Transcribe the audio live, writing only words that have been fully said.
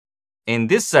In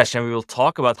this session, we will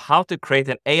talk about how to create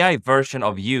an AI version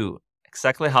of you,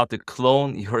 exactly how to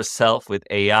clone yourself with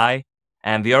AI.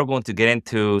 And we are going to get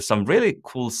into some really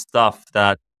cool stuff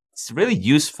that's really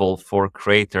useful for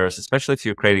creators, especially if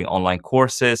you're creating online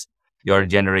courses, you're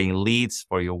generating leads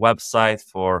for your website,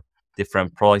 for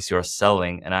different products you're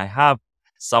selling. And I have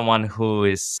someone who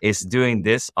is doing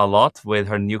this a lot with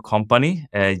her new company.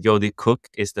 Jodie Cook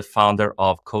is the founder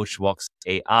of Coachvox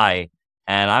AI.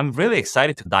 And I'm really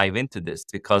excited to dive into this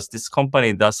because this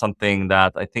company does something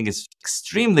that I think is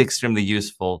extremely, extremely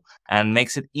useful and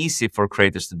makes it easy for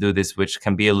creators to do this, which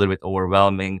can be a little bit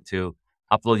overwhelming to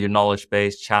upload your knowledge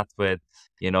base, chat with,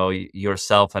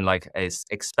 yourself and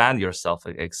expand yourself.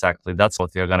 Exactly. That's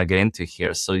what we're going to get into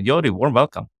here. So Jodie, warm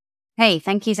welcome. Hey,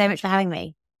 thank you so much for having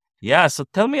me. Yeah. So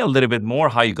tell me a little bit more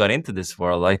how you got into this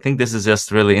world. I think this is just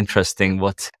really interesting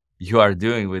what you are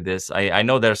doing with this. I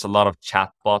know there's a lot of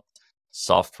chatbot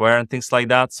software and things like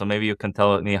that. So maybe you can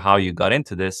tell me how you got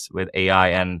into this with AI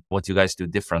and what you guys do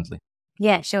differently.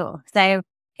 Yeah, sure. So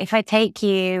if I take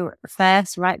you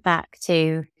first right back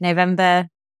to November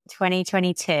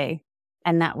 2022,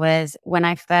 and that was when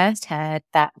I first heard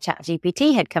that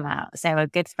ChatGPT had come out. So a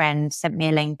good friend sent me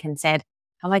a link and said,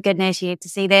 oh my goodness, you need to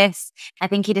see this. I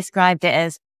think he described it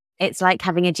as, it's like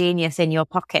having a genius in your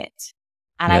pocket.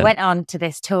 And I went on to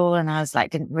this tool and I was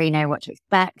like, didn't really know what to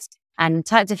expect and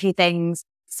typed a few things,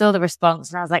 saw the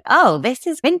response and I was like, oh, this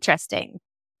is interesting.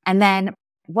 And then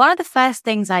one of the first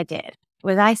things I did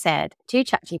was I said to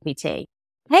ChatGPT,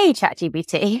 hey,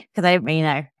 ChatGPT, because I didn't really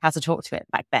know how to talk to it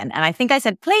back then. And I think I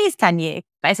said, please, can you?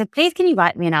 But I said, please, can you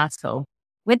write me an article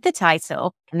with the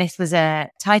title? And this was a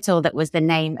title that was the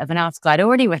name of an article I'd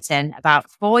already written about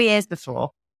 4 years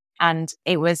before. And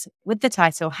it was with the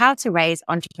title, How to Raise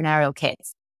Entrepreneurial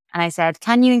Kids. And I said,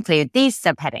 can you include these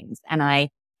subheadings? And I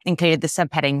included the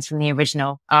subheadings from the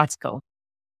original article.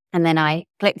 And then I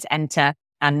clicked enter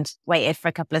and waited for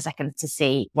a couple of seconds to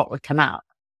see what would come out.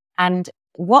 And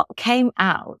what came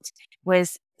out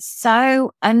was so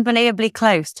unbelievably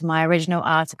close to my original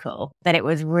article that it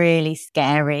was really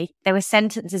scary. There were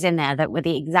sentences in there that were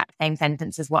the exact same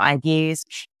sentence as what I'd used.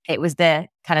 It was the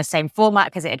kind of same format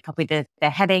because it had copied the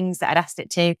headings that I'd asked it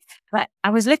to. But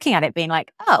I was looking at it being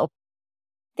like, oh,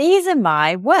 these are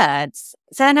my words.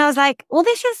 So then I was like, well,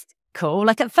 this is cool.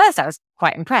 Like at first I was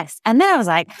quite impressed. And then I was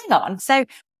like, hang on. So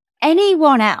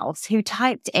anyone else who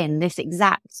typed in this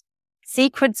exact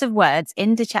sequence of words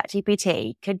into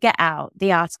ChatGPT could get out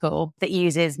the article that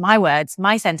uses my words,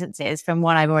 my sentences from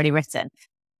one I've already written.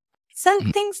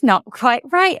 Something's not quite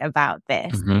right about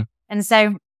this. Mm-hmm. And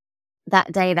so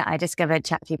that day that I discovered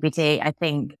ChatGPT,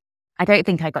 I don't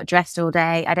think I got dressed all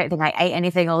day. I don't think I ate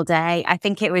anything all day. I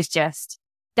think it was just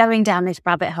going down this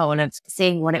rabbit hole of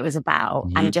seeing what it was about.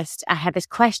 Mm-hmm. And just, I had this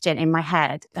question in my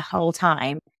head the whole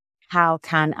time. How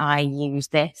can I use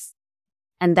this?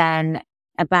 And then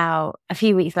about a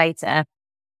few weeks later,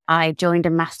 I joined a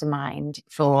mastermind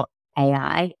for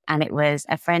AI. And it was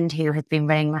a friend who had been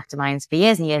running masterminds for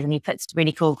years and years. And he puts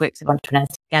really cool groups of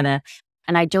entrepreneurs together.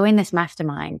 And I joined this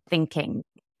mastermind thinking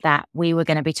that we were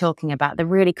going to be talking about the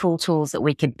really cool tools that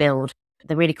we could build,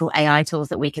 the really cool AI tools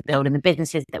that we could build and the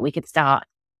businesses that we could start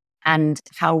and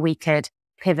how we could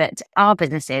pivot our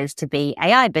businesses to be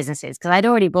AI businesses. Because I'd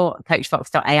already bought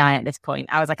Coachvox.ai at this point.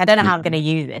 I was like, I don't know how I'm going to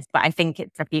use this, but I think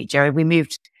it's the future. We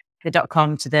moved the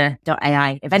 .com to the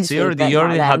 .ai eventually. So you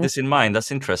already had this in mind.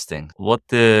 That's interesting. What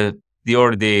do you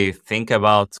already think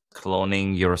about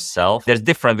cloning yourself? There's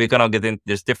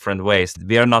different ways.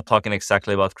 We are not talking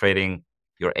exactly about creating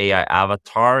your AI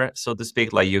avatar, so to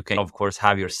speak. Like you can, of course,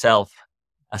 have yourself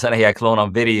as an AI clone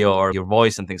on video or your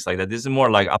voice and things like that. This is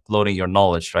more like uploading your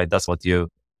knowledge, right? That's what you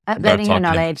uploading your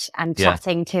knowledge and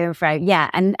chatting to and fro. Yeah.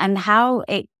 And how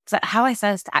I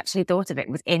first actually thought of it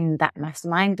was in that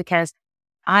mastermind because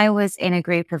I was in a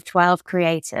group of 12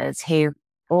 creators who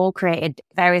all created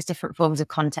various different forms of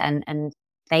content and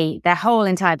their whole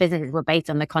entire businesses were based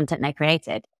on the content they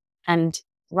created. And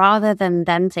rather than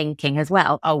them thinking as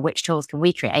well, oh, which tools can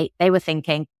we create? They were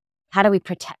thinking, how do we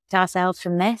protect ourselves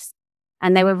from this?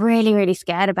 And they were really, really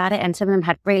scared about it. And some of them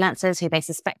had freelancers who they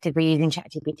suspected were using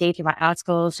ChatGPT to write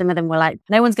articles. Some of them were like,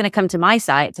 no one's going to come to my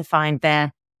site to find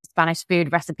their Spanish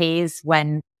food recipes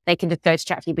when they can just go to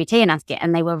ChatGPT and ask it.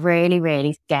 And they were really,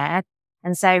 really scared.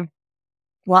 And so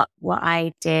what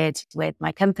I did with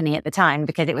my company at the time,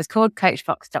 because it was called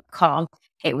Coachvox.com,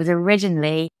 it was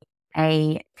originally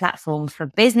a platform for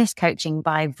business coaching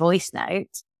by voice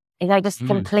note, is I just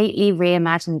completely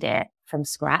reimagined it from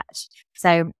scratch.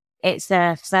 So it's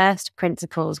a first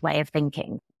principles way of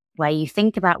thinking where you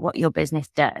think about what your business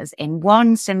does in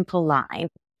one simple line.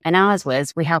 And ours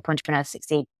was, we help entrepreneurs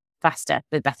succeed faster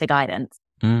with better guidance.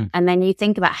 Mm. And then you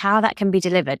think about how that can be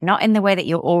delivered, not in the way that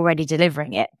you're already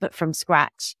delivering it, but from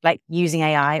scratch, like using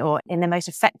AI or in the most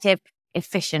effective,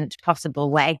 efficient possible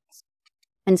way.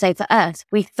 And so for us,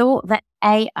 we thought that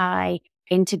AI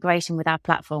integration with our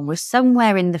platform was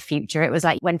somewhere in the future. It was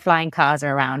like when flying cars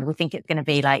are around, we think it's going to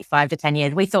be like 5 to 10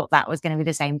 years. We thought that was going to be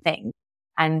the same thing.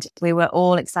 And we were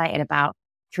all excited about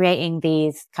creating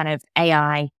these kind of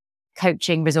AI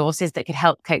coaching resources that could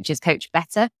help coaches coach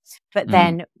better. But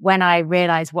then when I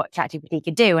realized what ChatGPT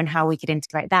could do and how we could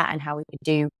integrate that and how we could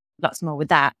do lots more with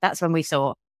that, that's when we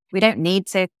saw we don't need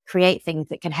to create things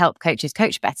that can help coaches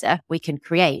coach better. We can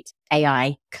create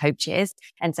AI coaches.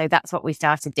 And so that's what we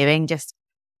started doing, just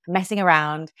messing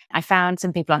around. I found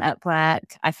some people on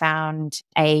Upwork. I found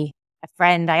a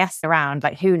friend. I asked around,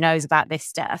 like, who knows about this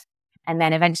stuff? And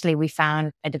then eventually we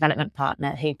found a development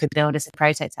partner who could build us a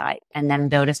prototype and then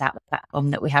build us out the platform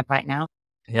that we have right now.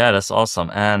 Yeah, that's awesome.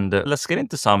 And let's get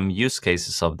into some use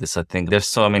cases of this. I think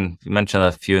I mean, you mentioned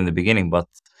a few in the beginning, but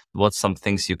what's some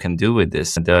things you can do with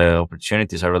this? The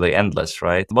opportunities are really endless,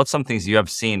 right? What's some things you have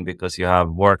seen because you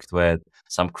have worked with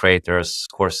some creators,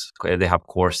 they have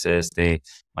courses, they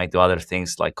might do other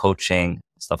things like coaching,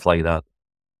 stuff like that.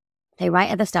 So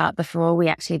right at the start, before we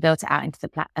actually built it out into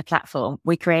a platform,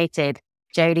 we created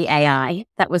Jodie AI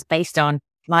that was based on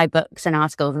my books and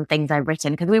articles and things I've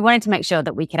written, because we wanted to make sure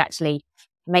that we could actually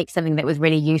make something that was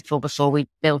really useful before we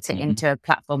built it into a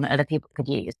platform that other people could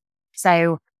use.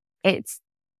 So it's,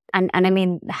 and I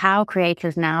mean, how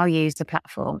creators now use the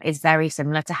platform is very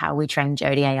similar to how we train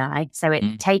Jodie AI. So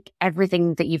it take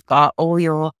everything that you've got, all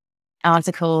your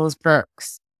articles,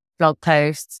 books, blog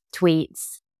posts,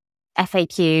 tweets,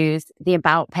 FAQs, the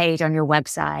about page on your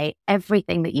website,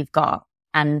 everything that you've got,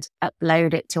 and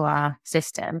upload it to our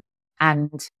system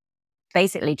and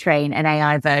basically train an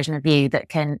AI version of you that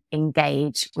can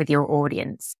engage with your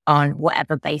audience on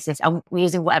whatever basis,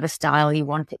 using whatever style you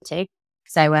want it to.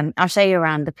 So I'll show you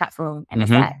around the platform in a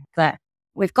sec, but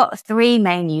we've got 3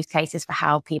 main use cases for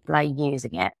how people are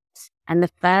using it. And the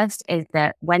first is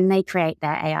that when they create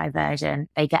their AI version,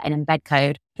 they get an embed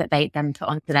code that they then put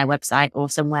onto their website or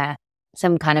somewhere,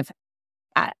 some kind of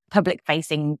public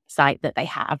facing site that they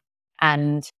have.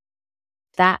 And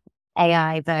that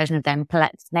AI version of them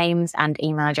collects names and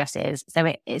email addresses. So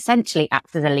it essentially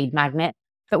acts as a lead magnet,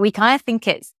 but we kind of think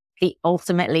it's the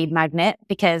ultimate lead magnet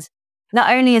because not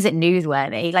only is it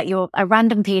newsworthy, like a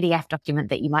random PDF document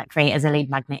that you might create as a lead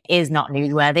magnet is not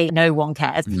newsworthy. No one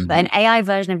cares. But an AI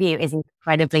version of you is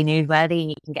incredibly newsworthy.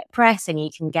 You can get press and you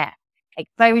can get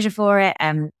exposure for it,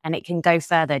 and it can go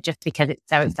further just because it's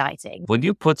so exciting. Would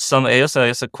you put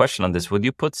just a question on this? Would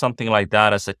you put something like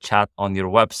that as a chat on your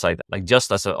website, like just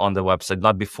on the website,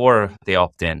 not before they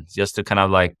opt in, just to kind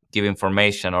of like give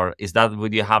information, or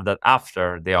would you have that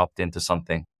after they opt into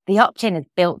something? The opt-in is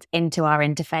built into our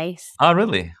interface. Oh,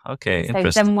 really? Okay, so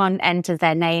interesting. Someone enters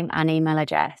their name and email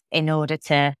address in order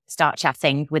to start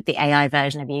chatting with the AI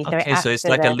version of you. Okay, so it's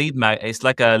like it's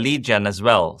like a lead gen as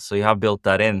well. So you have built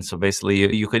that in. So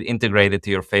basically, you could integrate it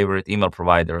to your favorite email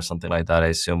provider or something like that, I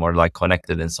assume, or like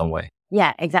connected in some way.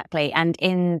 Yeah, exactly. And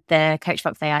in the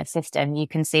Coachvox AI system, you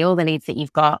can see all the leads that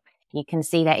you've got. You can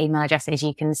see their email addresses.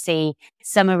 You can see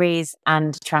summaries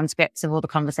and transcripts of all the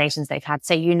conversations they've had.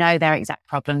 So you know their exact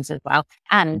problems as well.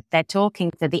 And they're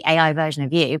talking to the AI version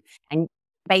of you and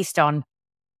based on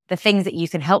the things that you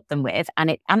can help them with, and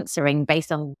it's answering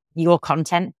based on your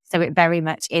content. So it very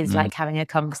much is like having a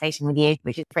conversation with you,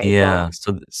 which is pretty cool.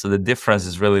 So the difference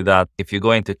is really that if you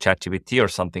go into ChatGPT or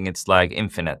something, it's like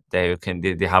infinite. They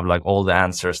have like all the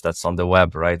answers that's on the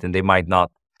web, right? And they might not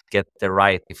get the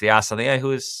right. If they ask something, hey,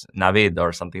 who's Navid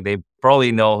or something, they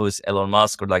probably know who's Elon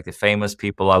Musk or like the famous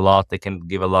people a lot. They can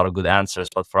give a lot of good answers,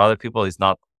 but for other people, it's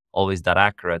not always that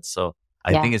accurate. So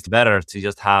I think it's better to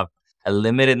just have a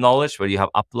limited knowledge where you have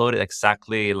uploaded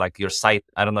exactly like your site.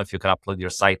 I don't know if you can upload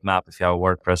your site map if you have a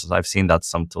WordPress. I've seen that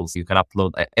some tools. You can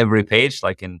upload every page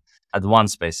like at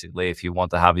once, basically, if you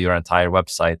want to have your entire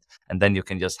website. And then you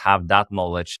can just have that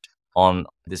knowledge on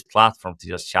this platform to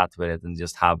just chat with it and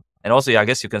just have. And also, I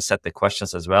guess you can set the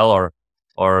questions as well,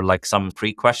 or like some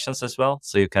pre-questions as well.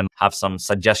 So you can have some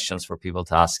suggestions for people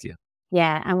to ask you.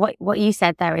 Yeah. And what you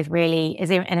said there is a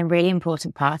really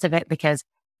important part of it, because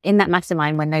in that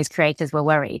mastermind, when those creators were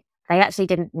worried, they actually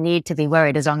didn't need to be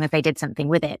worried as long as they did something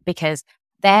with it, because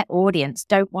their audience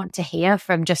don't want to hear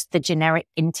from just the generic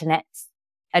internet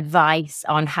advice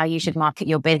on how you should market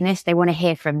your business. They want to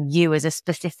hear from you as a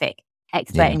specific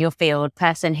expert in your field,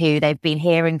 person who they've been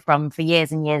hearing from for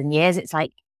years and years and years. It's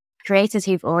like creators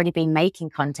who've already been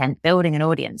making content, building an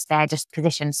audience. They're just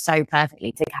positioned so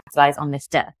perfectly to capitalize on this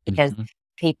stuff because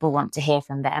people want to hear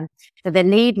from them. So the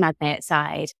lead magnet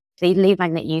side, the lead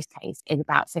magnet use case is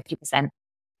about 50%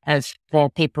 of the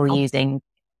people using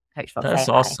Coachvox That's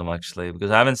AI. awesome, actually,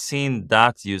 because I haven't seen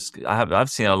that use. I've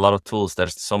seen a lot of tools.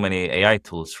 There's so many AI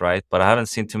tools, right? But I haven't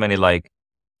seen too many like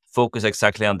focus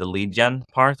exactly on the lead gen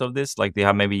part of this. Like they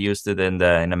have maybe used it in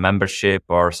a membership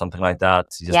or something like that.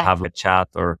 You just Yeah. have a chat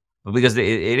or because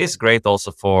it is great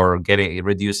also for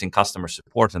reducing customer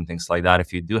support and things like that.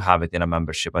 If you do have it in a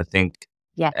membership, I think.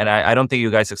 Yeah. And I don't think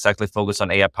you guys exactly focus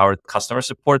on AI powered customer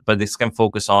support, but this can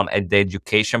focus on the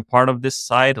education part of this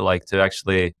side, like to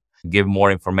actually give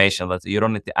more information that you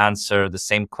don't need to answer the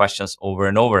same questions over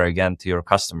and over again to your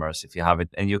customers if you have it,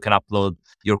 and you can upload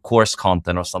your course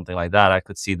content or something like that. I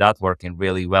could see that working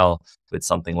really well with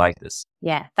something like this.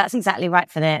 Yeah, that's exactly right.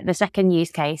 For the second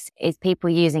use case is people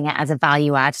using it as a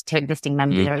value add to existing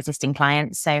members or existing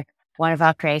clients. So one of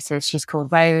our creators, she's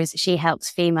called Rose. She helps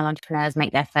female entrepreneurs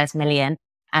make their first million.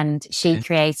 And she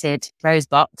created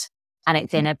Rosebot, and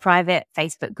it's in a private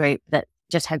Facebook group that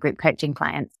just her group coaching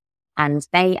clients. And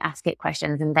they ask it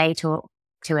questions and they talk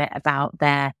to it about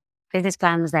their business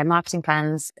plans, their marketing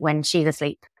plans when she's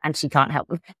asleep and she can't help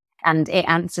them. And it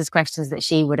answers questions that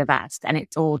she would have asked. And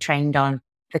it's all trained on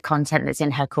the content that's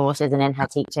in her courses and in her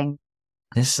teaching.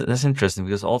 That's interesting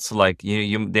because also like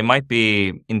they might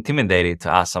be intimidated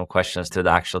to ask some questions to the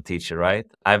actual teacher, right?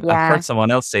 I've heard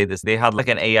someone else say this. They had like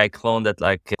an AI clone that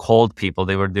like called people.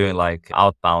 They were doing like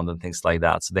outbound and things like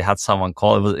that. So they had someone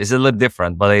call. It's a little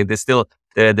different, but they still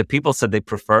the people said they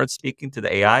preferred speaking to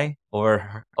the AI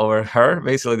over her,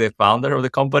 basically the founder of the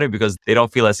company, because they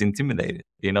don't feel as intimidated.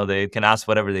 You know, they can ask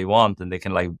whatever they want and they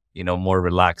can like, more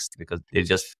relaxed because they're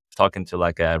just talking to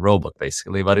like a robot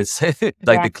basically, but it's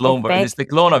like the clone, it's the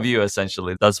clone of you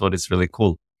essentially. That's what is really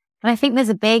cool. And I think there's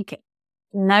a big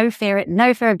no fear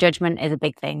of judgment is a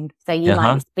big thing. So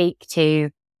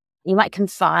you might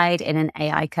confide in an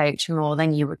AI coach more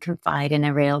than you would confide in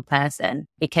a real person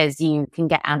because you can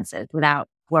get answers without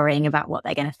worrying about what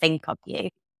they're going to think of you.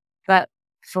 But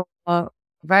for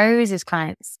Rose's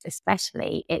clients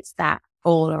especially, it's that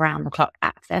all around the clock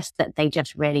access that they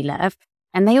just really love.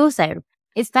 And they also,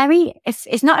 it's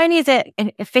not only is it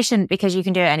efficient because you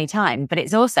can do it anytime, but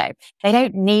it's also, they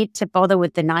don't need to bother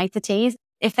with the niceties.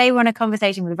 If they want a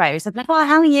conversation with Rose, they're like, "Oh,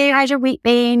 how are you? How's your week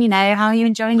been? How are you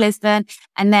enjoying Lisbon?"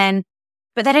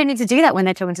 But they don't need to do that when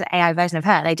they're talking to the AI version of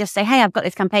her. They just say, "Hey, I've got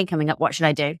this campaign coming up. What should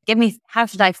I do? How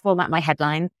should I format my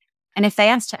headline?" And if they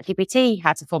asked ChatGPT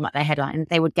how to format their headline,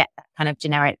 they would get that kind of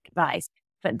generic advice.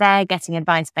 But they're getting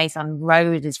advice based on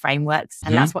Rose's frameworks,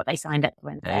 and that's what they signed up for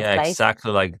in the first place.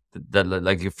 Exactly, like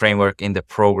like your framework in the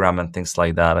program and things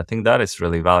like that. I think that is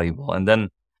really valuable. And then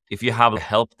if you have a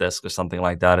help desk or something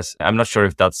like that, I'm not sure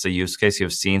if that's a use case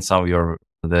you've seen some of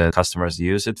the customers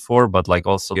use it for, but like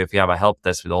also if you have a help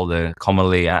desk with all the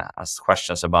commonly asked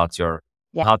questions about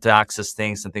how to access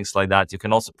things and things like that, you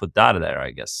can also put that there,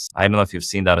 I guess. I don't know if you've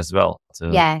seen that as well.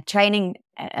 Training,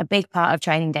 a big part of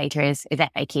training data is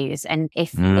FAQs. And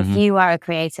if you are a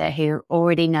creator who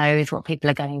already knows what people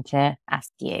are going to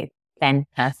ask you, then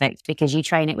perfect, because you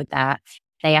train it with that.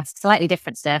 They ask slightly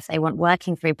different stuff. They want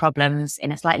working through problems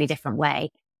in a slightly different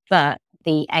way. But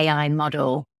the AI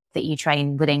model that you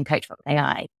train within Coachvox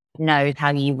AI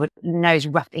knows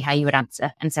roughly how you would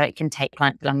answer. And so it can take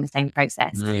clients along the same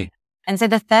process. And so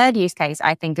the third use case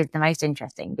I think is the most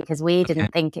interesting because we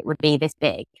didn't think it would be this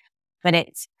big, but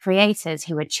it's creators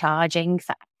who are charging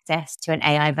for access to an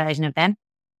AI version of them.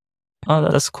 Oh,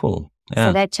 that's cool. Yeah.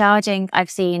 So they're charging,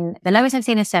 the lowest I've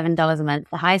seen is $7 a month.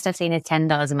 The highest I've seen is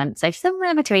 $10 a month. So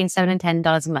somewhere between $7 and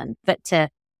 $10 a month, but to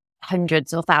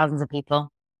hundreds or thousands of people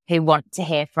who want to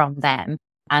hear from them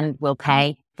and will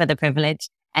pay for the privilege.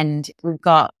 And we've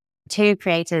got two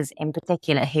creators in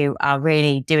particular who are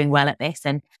really doing well at this.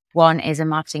 And one is a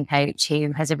marketing coach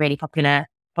who has a really popular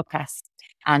podcast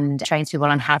and trains people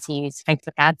on how to use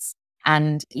Facebook ads.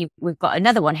 And we've got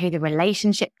another one who's a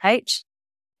relationship coach.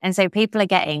 And so people are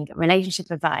getting relationship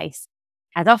advice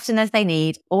as often as they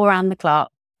need, all around the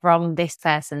clock from this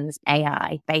person's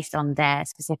AI based on their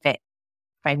specific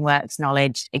frameworks,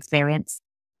 knowledge, experience.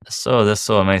 So that's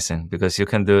so amazing because you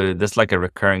can do this like a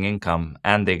recurring income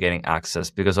and they're getting access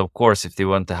because of course, if they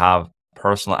want to have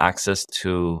personal access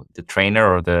to the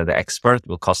trainer or the expert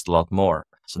will cost a lot more.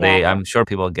 So I'm sure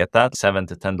people get that $7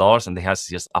 to $10 and they have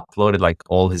just uploaded like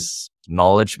all his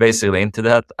knowledge basically into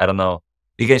that. I don't know.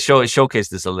 You can showcase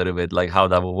this a little bit, like how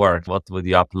that would work. What would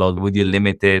you upload? Would you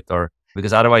limit it? Or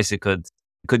because otherwise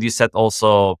could you set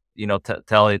also,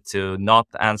 tell it to not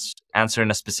answer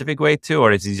in a specific way too?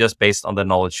 Or is it just based on the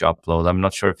knowledge you upload? I'm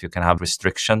not sure if you can have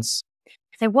restrictions.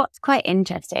 So what's quite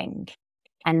interesting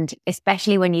And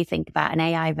especially when you think about an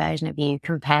AI version of you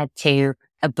compared to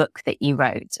a book that you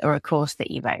wrote or a course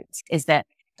that you wrote, is that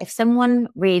if someone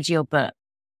reads your book,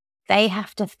 they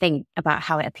have to think about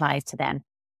how it applies to them.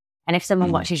 And if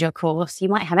someone watches your course, you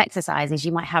might have exercises,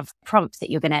 you might have prompts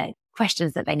that you're going to,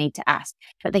 questions that they need to ask,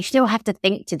 but they still have to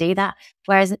think to do that.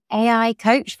 Whereas an AI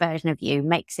coach version of you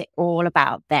makes it all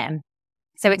about them.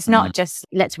 So it's not just,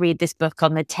 let's read this book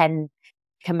on the 10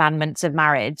 commandments of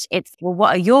marriage. It's, well,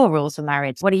 what are your rules for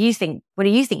marriage? What do you think? What do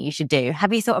you think you should do?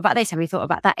 Have you thought about this? Have you thought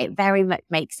about that? It very much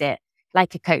makes it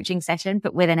like a coaching session,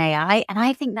 but with an AI. And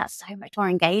I think that's so much more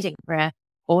engaging for an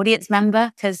audience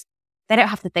member because they don't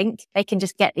have to think. They can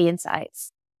just get the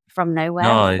insights from nowhere.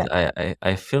 No,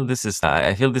 I feel this is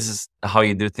how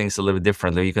you do things a little bit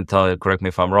differently. You can correct me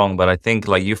if I'm wrong, but I think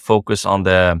like you focus on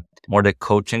the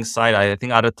coaching side. I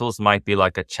think other tools might be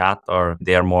like a chat or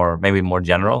they are maybe more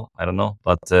general. I don't know,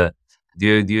 but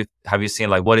have you seen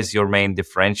like what is your main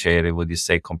differentiator? Would you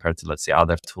say compared to let's say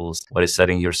other tools? What is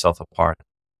setting yourself apart?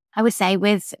 I would say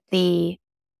with the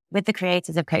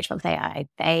creators of Coachvox AI,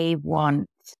 they want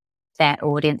their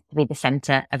audience to be the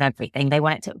center of everything. They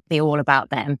want it to be all about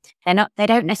them. They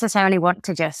don't necessarily want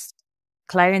to just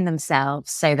clone themselves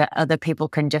so that other people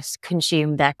can just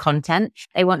consume their content.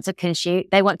 They want to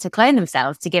clone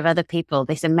themselves to give other people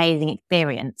this amazing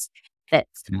experience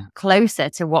that's closer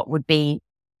to what would be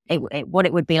what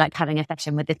it would be like having a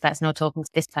session with this person or talking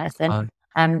to this person.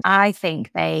 I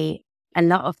think a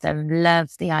lot of them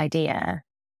love the idea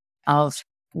of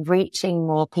reaching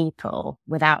more people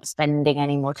without spending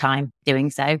any more time doing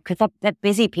so because they're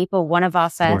busy people. One of our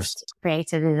first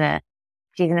creators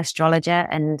she's an astrologer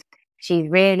and she's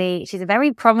a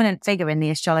very prominent figure in the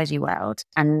astrology world.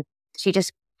 And she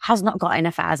just has not got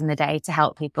enough hours in the day to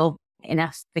help people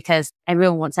enough because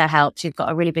everyone wants her help. She's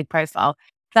got a really big profile,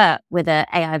 but with an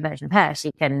AI version of her, she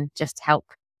can just help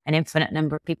an infinite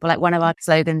number of people. Like one of our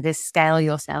slogans is scale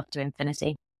yourself to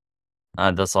infinity.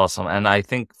 That's awesome. And I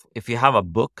think if you have a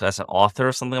book as an author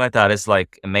or something like that, it's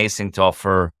like amazing to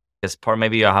offer as part.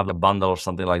 Maybe you have a bundle or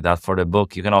something like that for the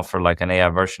book. You can offer like an AI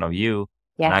version of you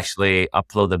and actually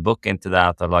upload the book into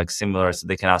that or like similar so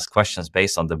they can ask questions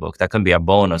based on the book. That can be a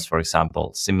bonus, for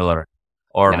example, similar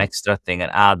or an extra thing,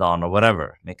 an add-on or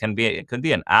whatever. It could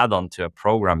be an add-on to a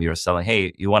program you're selling.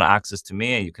 Hey, you want access to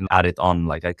me and you can add it on.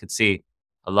 Like I could see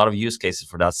a lot of use cases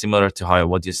for that, similar to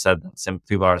what you said. Some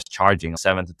people are charging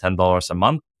 $7 to $10 a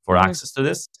month for access to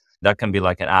this. That can be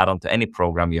like an add-on to any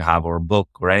program you have or book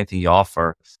or anything you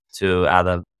offer to add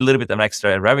a little bit of an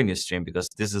extra revenue stream because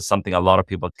this is something a lot of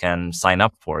people can sign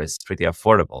up for. It's pretty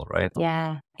affordable, right?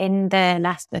 Yeah. In the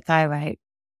last book I wrote,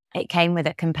 it came with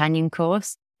a companion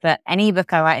course, but any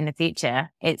book I write in the future,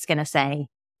 it's going to say,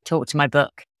 talk to my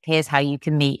book. Here's how you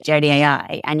can meet Jodie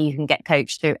AI and you can get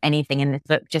coached through anything in this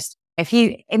book. Just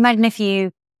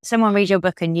if someone reads your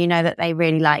book and you know that they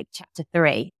really like chapter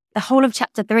 3, the whole of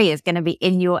chapter 3 is going to be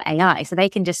in your AI. So they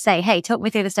can just say, hey, talk me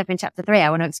through the stuff in chapter 3. I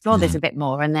want to explore this a bit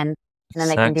more. And then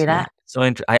they can do that. So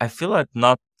I feel like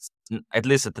not, at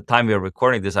least at the time we are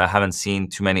recording this, I haven't seen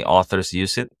too many authors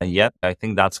use it yet. I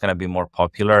think that's going to be more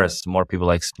popular as more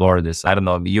people explore this. I don't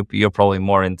know, you're probably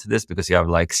more into this because you have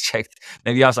like checked,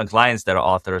 maybe you have some clients that are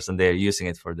authors and they're using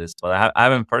it for this. But I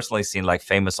haven't personally seen like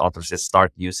famous authors just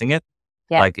start using it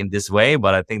like in this way.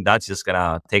 But I think that's just going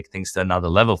to take things to another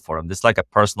level for them. This like a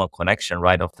personal connection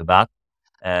right off the bat.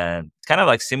 And kind of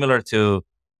like similar to,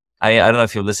 I don't know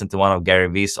if you listen to one of Gary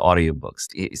Vee's audiobooks.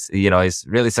 He's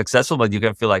really successful, but you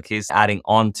can feel like he's adding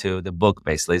on to the book,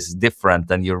 basically. It's different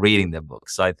than you're reading the book.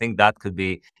 So I think that could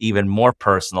be even more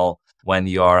personal when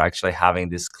you are actually having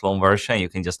this clone version. You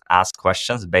can just ask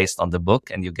questions based on the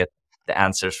book and you get the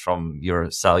answers from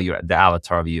the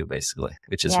avatar of you, basically,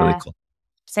 which is really cool.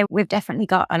 So we've definitely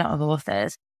got a lot of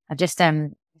authors. I've just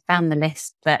found the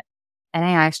list, but an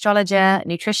AI astrologer,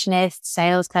 nutritionist,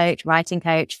 sales coach, writing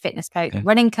coach, fitness coach,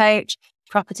 running coach,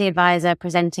 property advisor,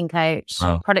 presenting coach,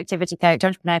 productivity coach,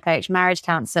 entrepreneur coach, marriage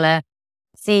counselor,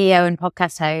 CEO and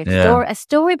podcast host, a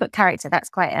storybook character. That's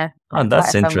quite a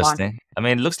that's interesting. I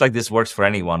mean, it looks like this works for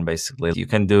anyone, basically. You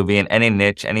can be in any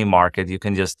niche, any market. You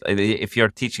can just, if you're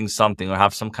teaching something or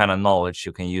have some kind of knowledge,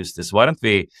 you can use this. Why don't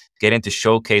we get into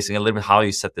showcasing a little bit how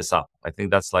you set this up? I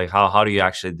think that's like, how do you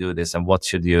actually do this and what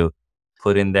should you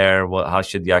put in there? How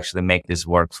should you actually make this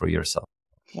work for yourself?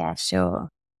 Yeah, sure.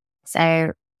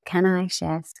 So can I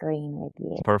share screen with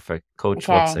you? Perfect.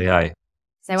 Coachvox AI.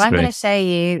 So I'm going to show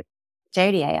you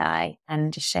Jodie AI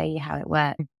and just show you how it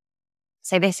works.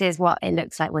 So this is what it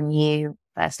looks like when you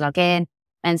first log in.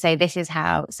 And so this is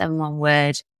how someone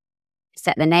would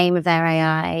set the name of their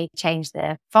AI, change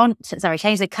the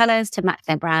colors to match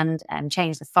their brand, and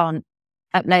change the font,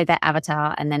 upload their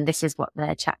avatar, and then this is what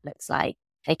their chat looks like.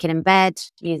 They can embed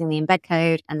using the embed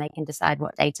code, and they can decide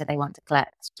what data they want to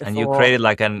collect And you before. created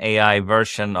like an AI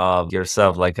version of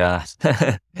yourself, like a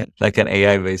like an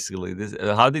AI basically. This,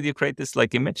 how did you create this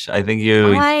like image? I think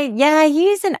I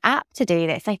use an app to do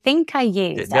this. I think I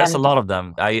used there's a lot of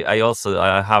them. I also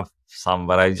I have some,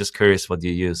 but I'm just curious what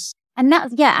you use. and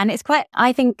that's and it's quite.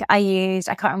 I think I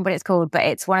can't remember what it's called, but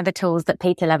it's one of the tools that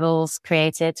Peter Levels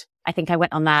created. I think I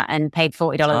went on that and paid $40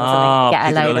 or something to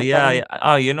get a load of yeah, them. yeah.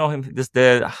 Oh, you know him.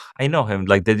 I know him.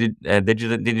 Like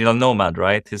digital nomad,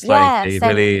 right? He's like Yeah,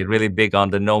 so really big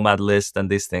on the nomad list and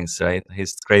these things, right?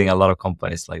 He's creating a lot of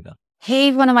companies like that.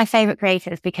 he's one of my favorite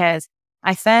creators because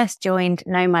I first joined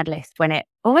Nomad List when it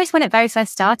very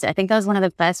first started. I think I was one of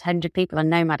the first 100 people on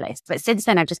Nomad List. But since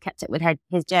then, I've just kept it with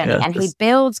his journey. Yeah, and he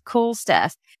builds cool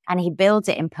stuff and he builds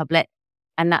it in public.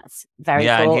 And that's very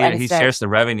cool. And he shares the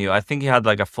revenue. I think he had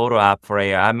like a photo app for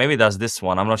AI. Maybe that's this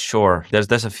one. I'm not sure.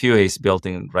 There's a few he's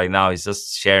building right now. He's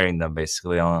just sharing them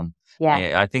basically on.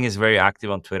 Yeah. I think he's very active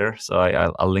on Twitter. So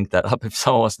I'll link that up if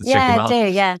someone wants to check him out.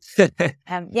 Yeah,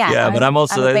 Yeah, but I'm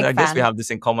also, I guess fan. we have this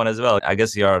in common as well. I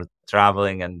guess you're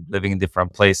traveling and living in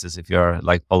different places if you're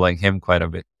like following him quite a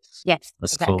bit. Yes,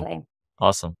 That's exactly. Cool.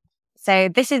 Awesome. So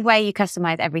this is where you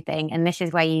customize everything. And this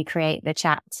is where you create the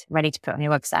chat ready to put on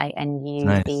your website and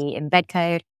use the embed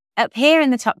code. Up here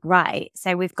in the top right,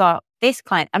 so we've got this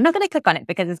client. I'm not going to click on it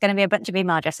because there's going to be a bunch of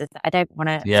email addresses that I don't want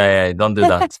to. Yeah, don't do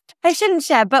that. I shouldn't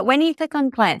share. But when you click on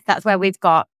clients, that's where we've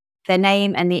got the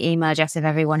name and the email address of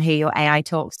everyone who your AI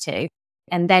talks to.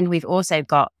 And then we've also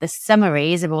got the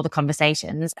summaries of all the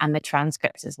conversations and the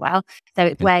transcripts as well. So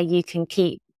it's where you can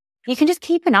just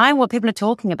keep an eye on what people are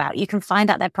talking about. You can find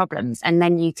out their problems, and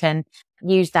then you can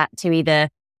use that to either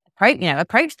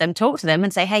approach them, talk to them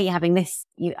and say, hey, you're having this,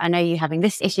 I know you're having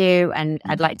this issue and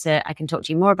I can talk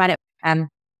to you more about it. And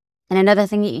another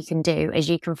thing that you can do is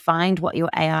you can find what your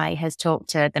AI has talked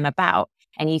to them about,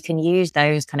 and you can use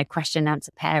those kind of question and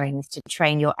answer pairings to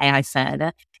train your AI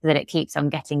further so that it keeps on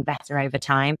getting better over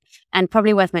time. And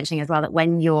probably worth mentioning as well that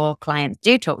when your clients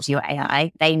do talk to your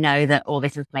AI, they know that all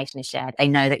this information is shared. They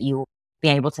know that you'll be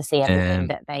able to see everything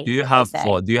that they do you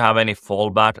have any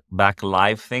fallback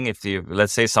live thing? If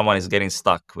let's say someone is getting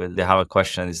stuck with, they have a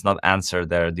question, it's not answered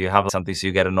there. Do you have something so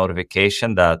you get a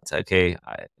notification that, okay,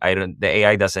 the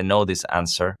AI doesn't know this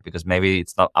answer because maybe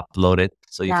it's not uploaded.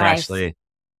 So you can actually,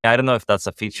 I don't know if that's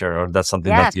a feature or that's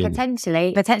something that you...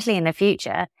 potentially in the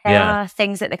future. There are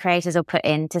things that the creators will put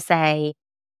in to say,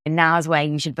 now's where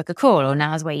you should book a call, or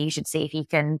now's where you should see if you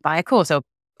can buy a course or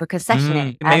book a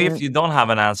session. Maybe if you don't have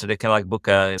an answer, they can like book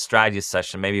a strategy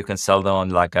session. Maybe you can sell them on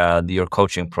like your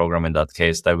coaching program in that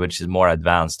case, which is more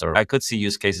advanced. Or I could see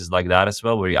use cases like that as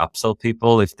well, where you upsell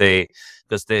people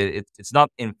because it's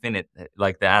not infinite,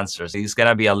 like the answers. It's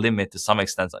gonna be a limit to some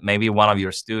extent. Maybe one of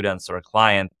your students or a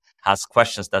client has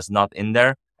questions that's not in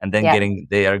there, and then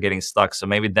they are getting stuck. So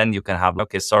maybe then you can have,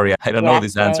 okay, sorry, I don't know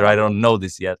this answer. I don't know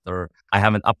this yet, or I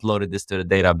haven't uploaded this to the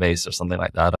database or something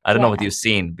like that. I don't know what you've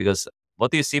seen, because what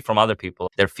do you see from other people,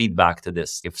 their feedback to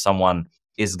this? If someone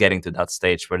is getting to that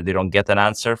stage where they don't get an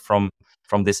answer from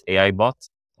this AI bot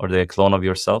or the clone of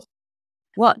yourself?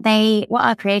 What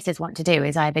our creators want to do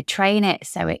is either train it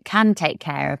so it can take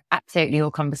care of absolutely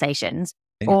all conversations,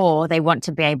 or they want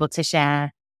to be able to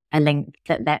share a link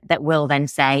that will then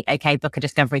say, okay, book a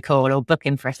discovery call or book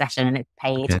in for a session, and it's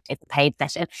paid. It's a paid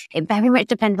session. It very much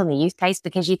depends on the use case,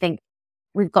 because you think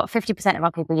we've got 50% of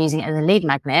our people using it as a lead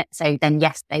magnet. So then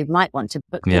yes, they might want to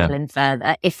book people in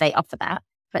further if they offer that.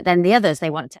 But then the others, they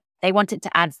want it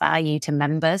to add value to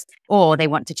members, or they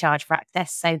want to charge for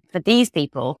access. So for these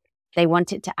people, they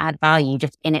want it to add value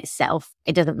just in itself.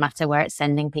 It doesn't matter where it's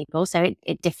sending people. So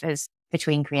it differs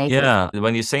between creators. Yeah.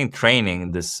 When you're saying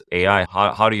training this AI,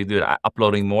 how do you do it?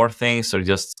 Uploading more things, or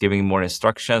just giving more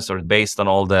instructions, or based on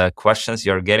all the questions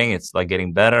you're getting, it's like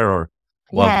getting better, or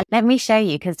what? Yeah, let me show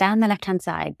you, because down the left-hand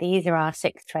side, these are our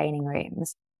 6 training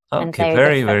rooms. Okay,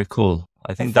 very cool.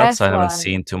 I think I haven't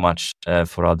seen too much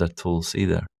for other tools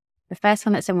either. The first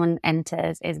one that someone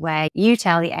enters is where you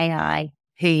tell the AI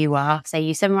who you are. So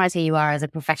you summarize who you are as a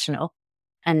professional,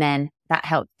 and then that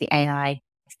helps the AI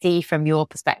see from your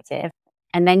perspective.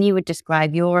 And then you would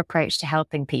describe your approach to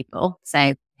helping people.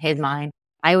 So here's mine.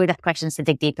 I always ask questions to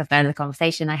dig deeper further the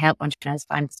conversation. I help entrepreneurs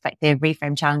find perspective,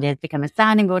 reframe challenges, become a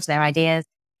sounding board to their ideas.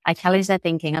 I challenge their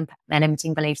thinking and their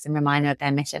limiting beliefs, and remind them of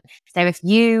their mission. So if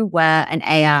you were an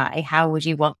AI, how would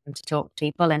you want them to talk to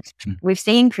people? And we've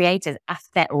seen creators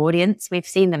ask their audience. We've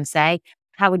seen them say,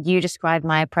 how would you describe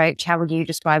my approach? How would you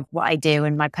describe what I do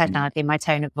and my personality and my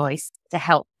tone of voice, to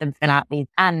help them fill out these?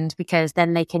 And because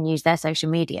then they can use their social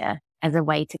media as a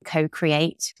way to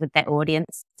co-create with their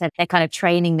audience. So they're kind of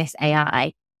training this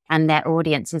AI and their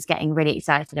audience is getting really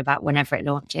excited about whenever it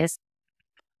launches.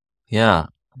 Yeah,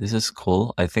 this is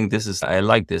cool. I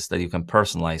like this, that you can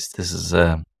personalize. This is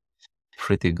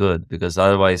pretty good, because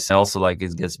otherwise also like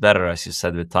it gets better, as you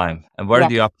said, with time. And where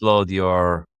do you upload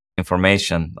your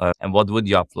information? And what would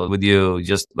you upload? Would you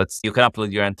just, you can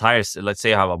upload your entire, let's say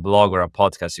you have a blog or a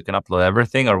podcast, you can upload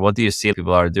everything, or what do you see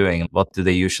people are doing? What do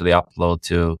they usually upload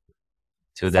to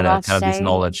then kind of this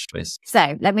knowledge base?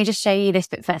 So let me just show you this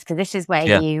bit first, because this is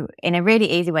where you, in a really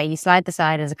easy way, you slide the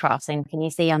sliders across, and can you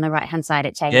see on the right hand side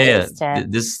it changes to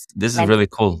this is really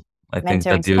cool. I think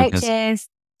that you coaches,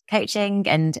 coaching,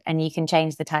 and you can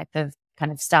change the type of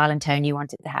kind of style and tone you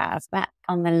want it to have. But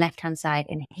on the left hand side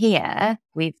in here,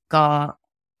 we've got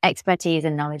expertise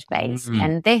and knowledge base.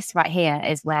 And this right here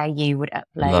is where you would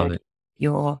upload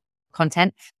your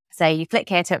content. So you click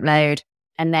here to upload,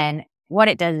 and then what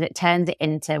it does is it turns it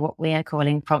into what we are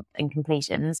calling prompts and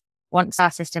completions. Once our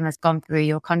system has gone through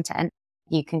your content,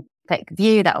 you can click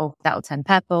view, that'll turn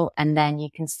purple, and then you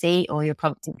can see all your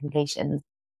prompts and completions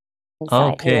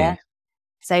inside here.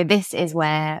 So this is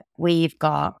where we've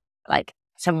got like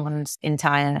someone's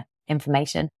entire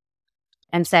information.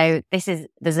 And so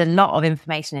there's a lot of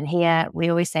information in here. We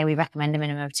always say we recommend a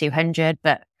minimum of 200,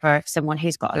 but for someone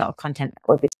who's got a lot of content, it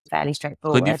would be fairly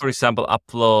straightforward. Could you, for example,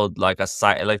 upload like a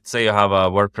site, like say you have a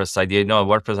WordPress site,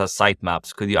 WordPress has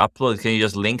sitemaps. Can you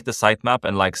just link the sitemap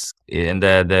and like in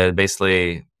the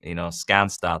basically,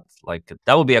 scans that? Like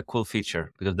that would be a cool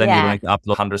feature, because then you don't need to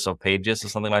upload hundreds of pages or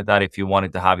something like that if you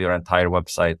wanted to have your entire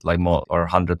website like more or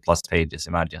 100+ pages,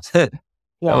 imagine. That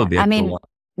would be a cool one.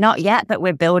 Not yet, but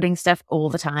we're building stuff all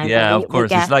the time. Yeah, of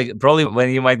course. It's like probably when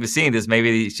you might be seeing this,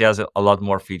 maybe she has a lot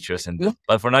more features in this.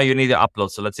 But for now, you need to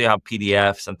upload. So let's say you have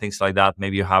PDFs and things like that.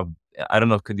 Maybe you have, I don't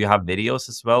know, could you have videos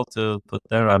as well to put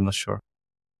there? I'm not sure.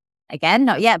 Again,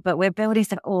 not yet, but we're building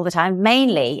stuff all the time.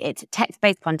 Mainly, it's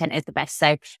text-based content is the best.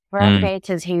 So for our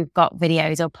creators who've got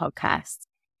videos or podcasts,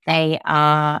 they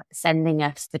are sending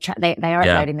us they are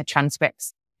uploading the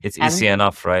transcripts. It's easy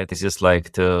enough, right? It's just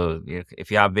like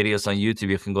if you have videos on YouTube,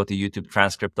 you can go to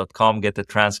youtubetranscript.com, get the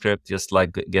transcript, just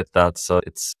like get that. So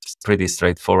it's pretty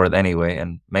straightforward anyway.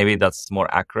 And maybe that's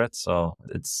more accurate. So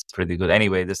it's pretty good.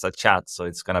 Anyway, there's a chat, so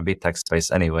it's going to be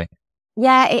text-based anyway.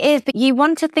 Yeah, it is. But you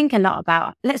want to think a lot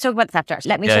about, let's talk about this after.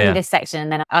 Let me show you this section,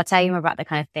 and then I'll tell you more about the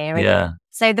kind of theory. Yeah.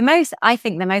 So I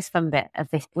think the most fun bit of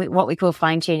this, what we call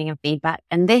fine-tuning and feedback.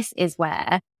 And this is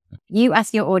where you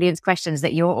ask your audience questions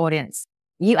that you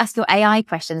ask your AI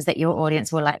questions that your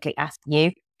audience will likely ask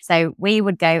you. So we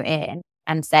would go in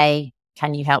and say,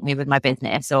 can you help me with my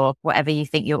business, or whatever you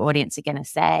think your audience are going to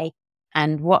say.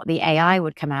 And what the AI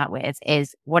would come out with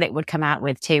is what it would come out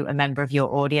with to a member of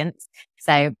your audience.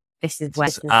 So this is where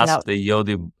ask the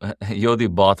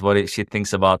Jodie bot what she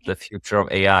thinks about the future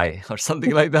of AI or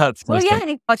something like that. Well,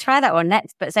 yeah, I'll try that one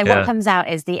next. But so what comes out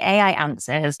is the AI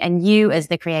answers, and you as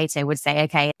the creator would say,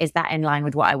 okay, is that in line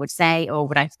with what I would say, or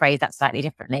would I phrase that slightly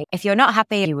differently? If you're not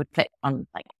happy, you would click on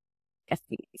like a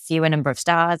fewer number of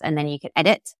stars, and then you could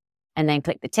edit and then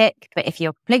click the tick. But if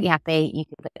you're completely happy, you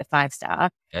can click the 5-star.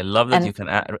 I love that you can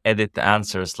edit the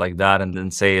answers like that and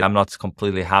then say, I'm not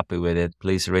completely happy with it.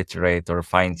 Please reiterate or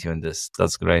fine tune this.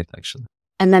 That's great, actually.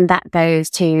 And then that goes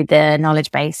to the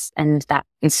knowledge base, and that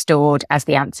is stored as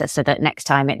the answer, so that next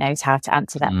time it knows how to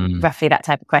answer that, roughly that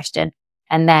type of question.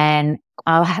 And then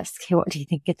I'll ask you, what do you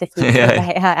think of this?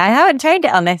 I haven't trained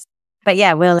it on this, but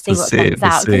yeah, we'll see what comes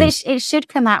out. Because it should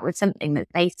come out with something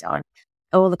that's based on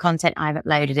all the content I've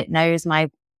uploaded. It knows my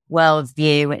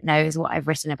worldview. It knows what I've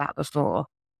written about before.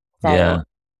 So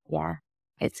yeah,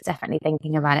 it's definitely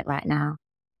thinking about it right now.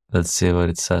 Let's see what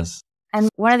it says. And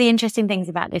one of the interesting things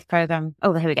about this program,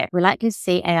 here we go. We're likely to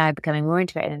see AI becoming more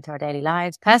integrated into our daily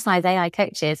lives. Personalized AI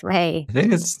coaches. Hey, I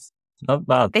think it's not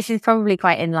bad. This is probably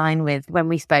quite in line with when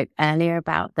we spoke earlier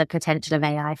about the potential of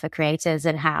AI for creators,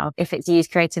 and how if it's used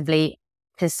creatively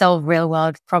to solve real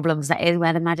world problems, that is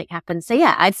where the magic happens. So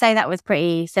yeah, I'd say that was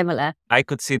pretty similar. I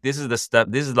could see this is the step.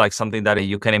 This is like something that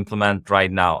you can implement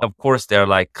right now. Of course, there are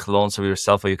like clones of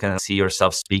yourself where you can see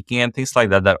yourself speaking and things like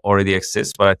that already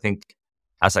exist. But I think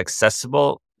as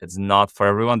accessible, it's not for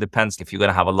everyone. Depends. If you're going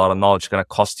to have a lot of knowledge, it's going to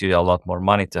cost you a lot more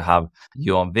money to have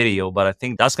you on video. But I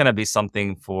think that's going to be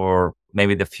something for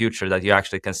maybe the future, that you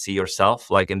actually can see yourself,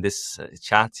 like in this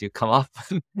chat, you come up.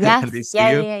 Yes.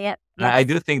 Yeah. I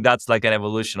do think that's like an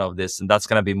evolution of this, and that's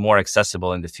going to be more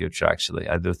accessible in the future, actually.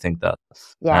 I do think that.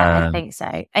 Yeah, I think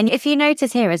so. And if you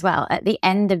notice here as well, at the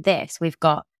end of this, we've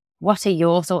got, what are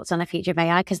your thoughts on the future of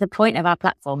AI? Because the point of our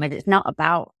platform is it's not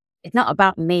about it's not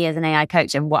about me as an AI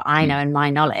coach and what I know and my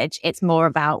knowledge. It's more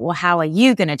about, well, how are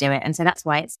you going to do it? And so that's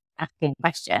why it's asking a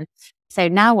question. So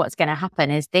now what's going to happen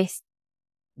is this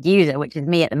user, which is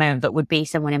me at the moment, but would be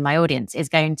someone in my audience, is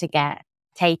going to get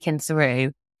taken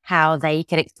through how they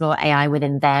could explore AI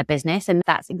within their business. And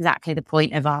that's exactly the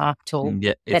point of our tool.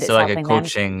 Yeah, it's like a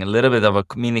coaching, a little bit of a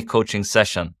mini coaching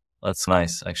session. That's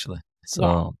nice, actually. So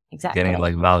yeah, exactly. Getting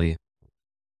like value.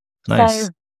 Nice. So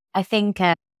I think,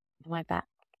 am I back?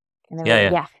 Yeah,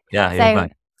 you're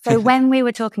back. So when we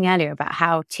were talking earlier about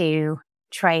how to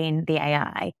train the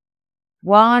AI,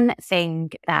 one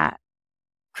thing that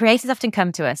creators often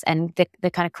come to us and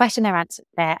the kind of question they're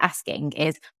asking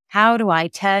is, how do I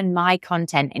turn my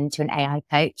content into an AI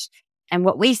coach? And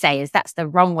what we say is that's the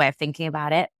wrong way of thinking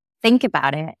about it. Think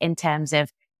about it in terms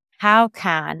of, how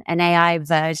can an AI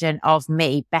version of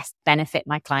me best benefit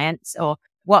my clients? Or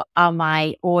what are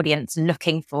my audience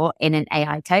looking for in an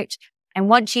AI coach? And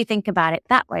once you think about it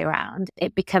that way around,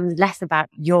 it becomes less about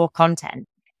your content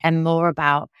and more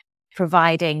about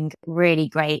providing really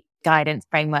great guidance,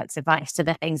 frameworks, advice to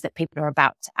the things that people are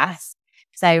about to ask.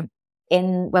 So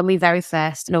when we very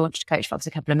first launched Coachvox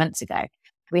a couple of months ago,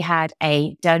 we had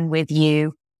a done with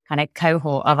you kind of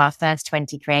cohort of our first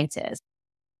 20 creators.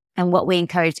 And what we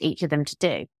encouraged each of them to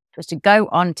do was to go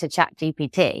on to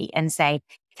ChatGPT and say,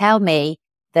 tell me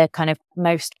the kind of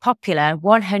most popular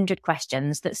 100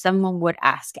 questions that someone would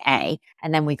ask A,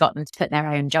 and then we got them to put their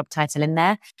own job title in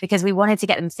there because we wanted to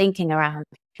get them thinking around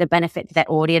the benefit to their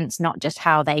audience, not just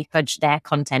how they fudge their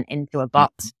content into a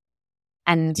bot.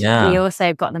 And we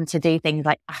also got them to do things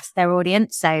like ask their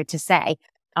audience. So to say,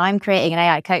 I'm creating an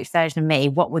AI coach version of me,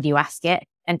 what would you ask it?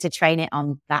 And to train it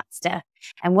on that stuff.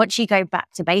 And once you go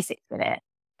back to basics with it,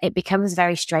 it becomes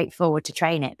very straightforward to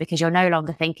train it because you're no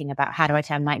longer thinking about how do I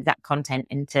turn my exact content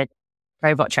into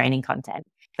robot training content,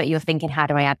 but you're thinking, how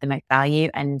do I add the most value?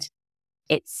 And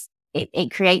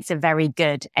it creates a very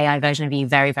good AI version of you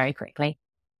very, very quickly.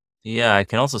 Yeah, I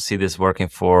can also see this working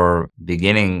for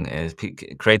beginning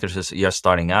creators as you're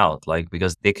starting out, like,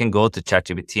 because they can go to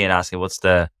ChatGPT and ask it, what's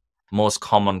the most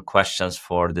common questions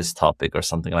for this topic or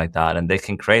something like that. And they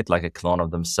can create like a clone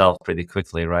of themselves pretty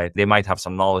quickly, right? They might have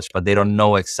some knowledge, but they don't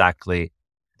know exactly.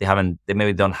 They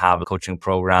maybe don't have coaching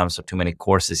programs or too many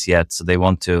courses yet. So they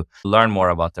want to learn more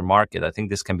about their market. I think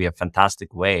this can be a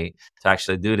fantastic way to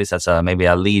actually do this as maybe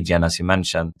a lead gen, as you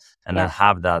mentioned, and then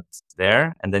have that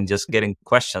there and then just getting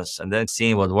questions and then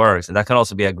seeing what works. And that can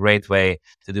also be a great way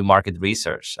to do market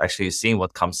research, actually seeing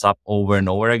what comes up over and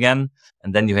over again.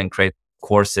 And then you can create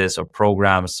courses or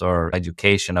programs or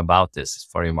education about this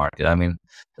for your market. I mean,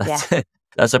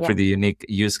 that's a pretty unique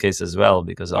use case as well,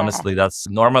 because honestly, that's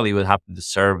normally you would have to do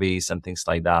surveys and things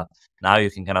like that. Now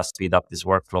you can kind of speed up this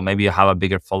workflow. Maybe you have a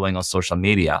bigger following on social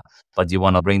media, but you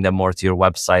want to bring them more to your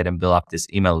website and build up this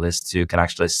email list so you can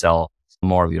actually sell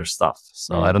more of your stuff.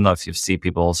 So I don't know if you see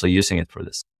people also using it for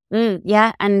this.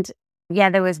 And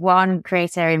there was one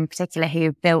creator in particular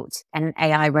who built an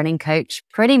AI running coach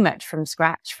pretty much from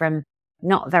scratch, from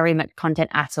not very much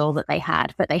content at all that they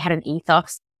had, but they had an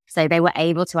ethos. So they were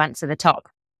able to answer the top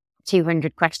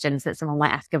 200 questions that someone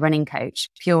might ask a running coach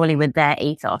purely with their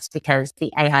ethos because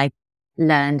the AI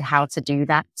learned how to do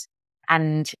that.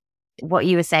 And what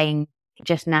you were saying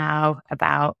just now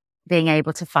about being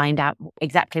able to find out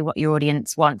exactly what your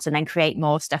audience wants and then create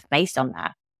more stuff based on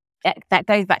that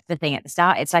goes back to the thing at the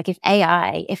start. It's like if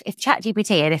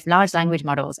ChatGPT and if large language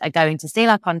models are going to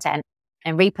steal our content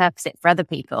and repurpose it for other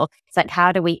people, it's like,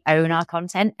 how do we own our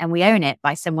content? And we own it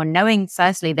by someone knowing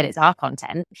firstly that it's our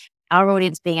content, our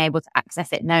audience being able to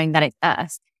access it, knowing that it's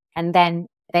us, and then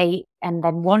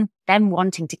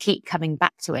wanting to keep coming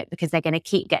back to it because they're going to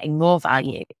keep getting more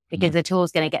value because the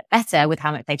tool's going to get better with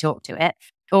how much they talk to it.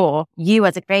 Or you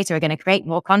as a creator are going to create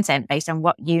more content based on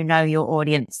what you know your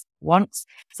audience wants.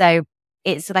 So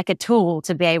it's like a tool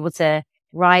to be able to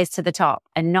rise to the top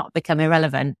and not become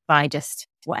irrelevant by just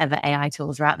whatever AI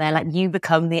tools are out there. Like you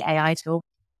become the AI tool.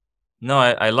 No,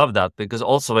 I love that, because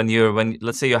also when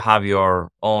let's say you have your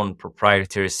own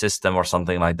proprietary system or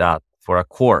something like that for a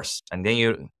course, and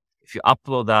then if you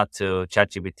upload that to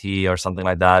ChatGPT or something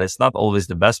like that, it's not always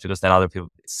the best because then other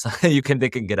people they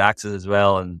can get access as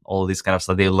well and all this kind of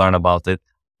stuff. They learn about it.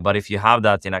 But if you have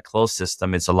that in a closed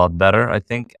system, it's a lot better, I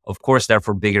think. Of course, they're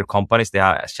for bigger companies. They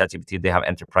have ChatGPT, they have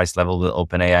enterprise level with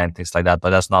OpenAI and things like that, but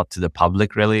that's not to the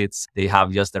public really. They have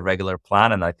just a regular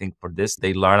plan. And I think for this,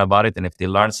 they learn about it. And if they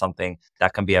learn something,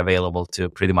 that can be available to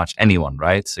pretty much anyone,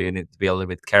 right? So you need to be a little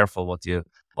bit careful what you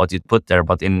put there.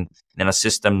 But in a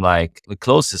system like a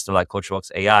closed system like Coachvox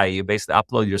AI, you basically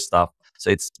upload your stuff. So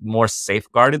it's more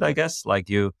safeguarded, I guess. Like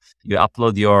you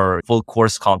upload your full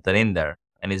course content in there.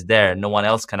 and it's there. No one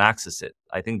else can access it.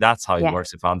 I think that's how it Yeah.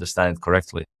 works, if I understand it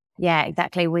correctly. Yeah,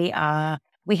 exactly. We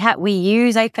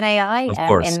use OpenAI Of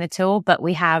course. in the tool, but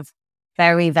we have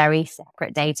very, very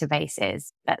separate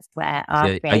databases. That's where our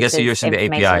Yeah, I guess you're creators' using the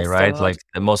information API, is right? stored. Like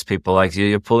most people, like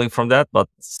you're pulling from that, but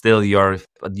still you're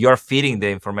feeding the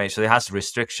information. It has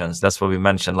restrictions. That's what we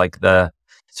mentioned. Like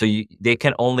they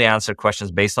can only answer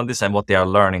questions based on this and what they are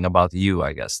learning about you.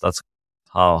 I guess that's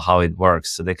how it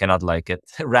works. So they cannot like get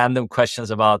random questions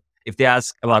about, if they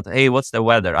ask about, hey, what's the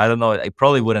weather? I don't know. I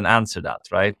probably wouldn't answer that,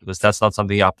 right? Because that's not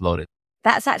something you uploaded.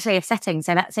 That's actually a setting.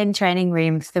 So that's in training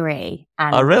room 3. Oh,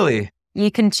 And really? you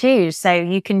can choose. So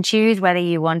you can choose whether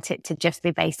you want it to just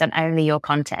be based on only your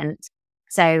content.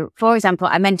 So for example,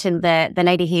 I mentioned the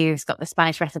lady who's got the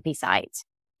Spanish recipe site.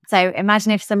 So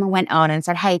imagine if someone went on and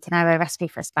said, hey, can I have a recipe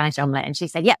for a Spanish omelette? And she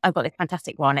said, yep, I've got this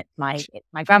fantastic one. It's my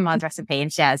grandma's recipe,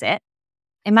 and shares it.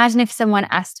 Imagine if someone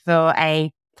asked for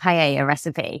a paella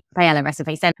recipe.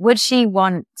 So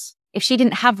if she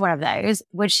didn't have one of those,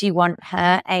 would she want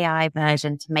her AI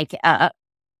version to make it up?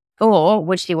 Or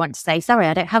would she want to say, sorry,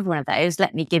 I don't have one of those.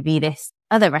 Let me give you this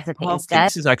other recipe Okay, instead.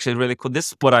 this is actually really cool.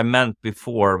 This is what I meant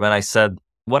before when I said,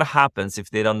 what happens if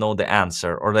they don't know the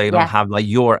answer or they don't have like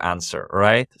your answer,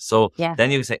 right? So then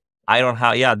you say, I don't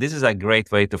have, this is a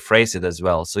great way to phrase it as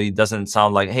well. So it doesn't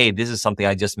sound like, hey, this is something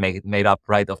I just made up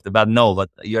right off the bat. No, but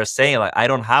you're saying like, I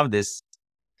don't have this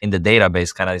in the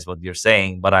database, kind of is what you're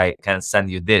saying, but I can send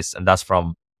you this. And that's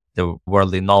from the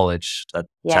worldly knowledge that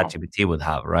ChatGPT would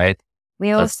have, right?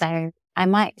 I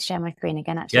might share my screen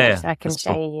again, actually, so I can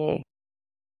show you.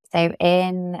 So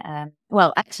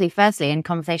firstly, in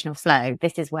conversational flow,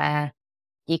 this is where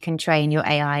you can train your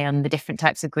AI on the different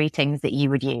types of greetings that you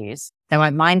would use.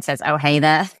 So mine says, oh, hey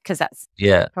there, because that's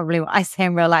probably what I say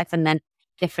in real life. And then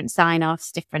different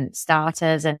sign-offs, different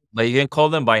starters. But you can call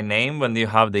them by name when you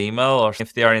have the email, or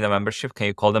if they are in the membership, can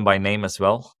you call them by name as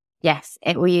well? Yes,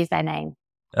 it will use their name.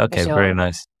 Okay, very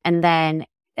nice. And then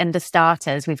in the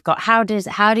starters, we've got how do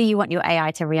you want your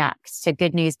AI to react to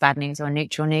good news, bad news, or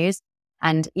neutral news?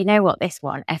 And you know what, this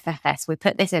one, FFS, we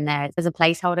put this in there as a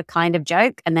placeholder kind of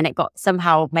joke, and then it got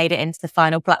somehow made it into the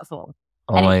final platform.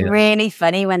 And it's really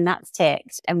funny when that's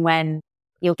ticked and when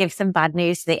you'll give some bad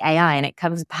news to the AI and it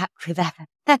comes back with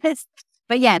FFS.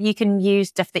 But yeah, you can use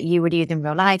stuff that you would use in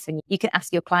real life, and you can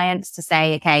ask your clients to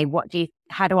say, okay,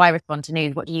 how do I respond to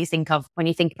news? What do you think of when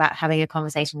you think about having a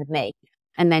conversation with me?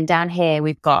 And then down here,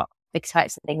 we've got the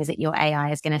types of things that your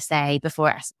AI is going to say before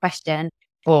it asks a question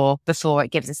or before it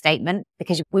gives a statement,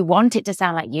 because we want it to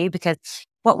sound like you, because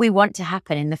what we want to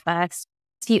happen in the first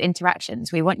few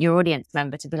interactions, we want your audience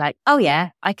member to be like, oh yeah,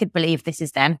 I could believe this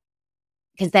is them,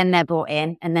 because then they're bought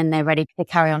in and then they're ready to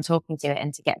carry on talking to it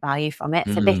and to get value from it.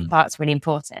 So this part's really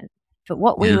important. But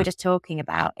what we were just talking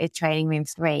about is training room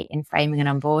 3 in framing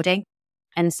and onboarding.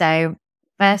 And so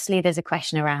firstly, there's a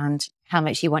question around how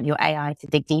much you want your AI to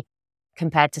dig deep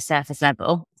compared to surface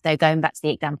level. So going back to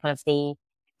the example of the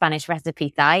Spanish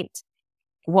recipe site,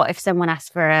 what if someone asks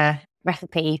for a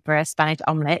recipe for a Spanish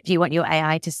omelette? Do you want your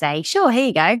AI to say, sure, here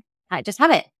you go, like, just have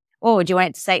it? Or do you want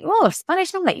it to say, oh,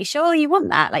 Spanish omelette, you sure you want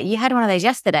that? Like, you had one of those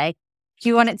yesterday. Do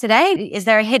you want it today? Is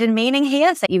there a hidden meaning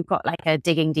here? So you've got like a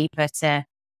digging deeper to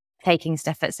taking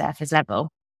stuff at surface level.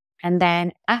 And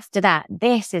then after that,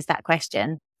 this is that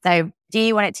question. So do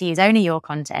you want it to use only your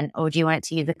content, or do you want it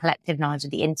to use the collective knowledge of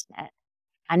the internet?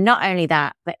 And not only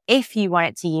that, but if you want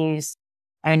it to use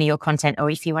only your content, or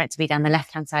if you want it to be down the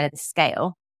left-hand side of the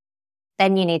scale,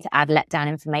 then you need to add letdown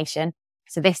information.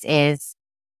 So this is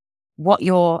what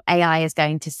your AI is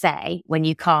going to say when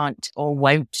you can't or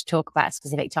won't talk about a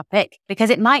specific topic, because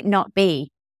it might not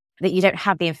be that you don't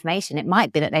have the information. It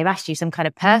might be that they've asked you some kind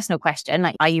of personal question,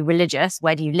 like, are you religious?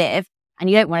 Where do you live? And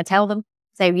you don't want to tell them.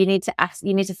 So you need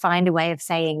to find a way of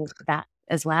saying that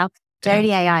as well. Jodie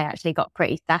AI actually got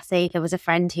pretty sassy. There was a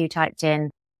friend who typed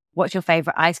in, what's your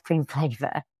favorite ice cream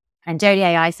flavor? And Jodie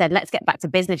AI said, let's get back to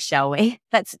business, shall we?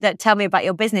 Tell me about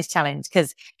your business challenge,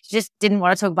 because she just didn't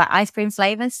want to talk about ice cream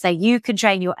flavors. So you can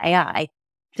train your AI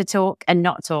to talk and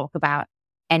not talk about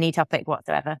any topic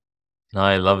whatsoever. No,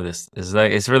 I love this.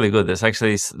 It's really good. It's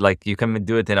actually like you can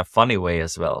do it in a funny way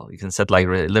as well. You can set like a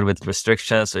little bit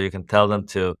restrictions, or you can tell them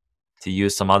to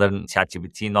use some other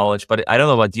ChatGPT knowledge. But I don't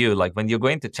know about you, like when you're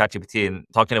going to ChatGPT and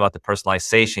talking about the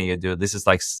personalization you do, this is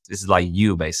like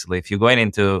you basically. If you're going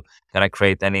into, can I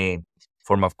create any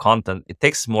form of content, it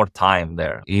takes more time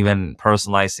there. Even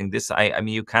personalizing this, I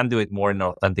mean, you can do it more in an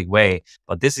authentic way,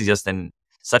 but this is just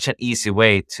such an easy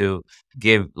way to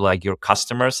give like your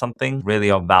customers something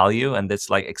really of value. And it's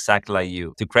like exactly like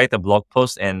you. To create a blog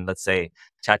post in, let's say,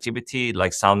 ChatGPT,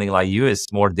 like sounding like you is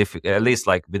more difficult, at least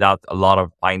like without a lot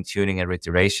of fine tuning and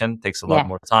iteration, takes a lot Yeah.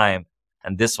 more time.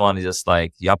 And this one is just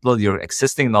like you upload your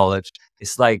existing knowledge.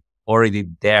 It's like already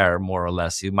there more or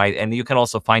less. You might, and you can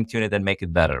also fine tune it and make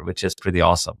it better, which is pretty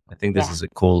awesome. I think this Yeah. is a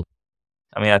cool,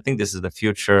 I mean, I think this is the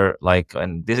future, like,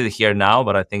 and this is here now,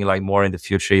 but I think like more in the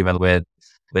future, even with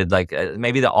like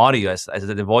maybe the audio as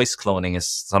the voice cloning is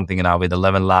something now with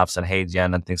 11 Labs and Hey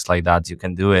Gen and things like that. You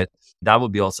can do it. That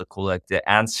would be also cool. Like the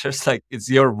answers, like it's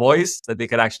your voice that they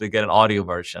can actually get an audio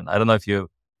version. I don't know if you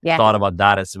Yeah. thought about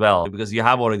that as well, because you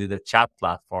have already the chat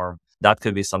platform. That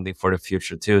could be something for the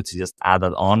future too, to just add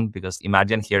that on, because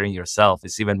imagine hearing yourself.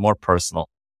 It's even more personal.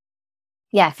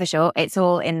 Yeah, for sure. It's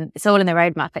all in the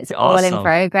roadmap. It's all in Awesome.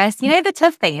 progress. You know, the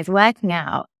tough thing is working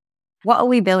out what are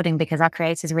we building because our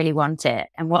creators really want it,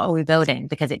 and what are we building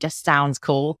because it just sounds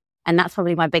cool. And that's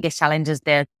probably my biggest challenge as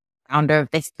the founder of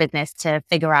this business, to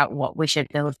figure out what we should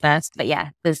build first. But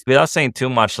yeah, there's Without saying too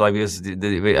much, like because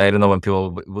I don't know when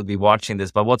people would be watching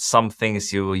this, but what's some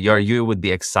things you would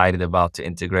be excited about to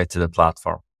integrate to the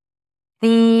platform?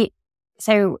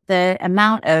 the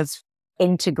amount of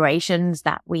integrations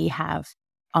that we have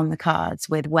on the cards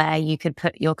with where you could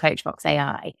put your Coachvox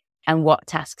AI and what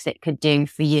tasks it could do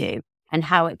for you and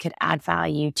how it could add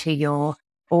value to your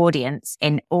audience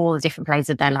in all the different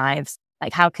places of their lives.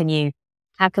 Like how can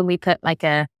we put like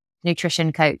a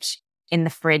nutrition coach in the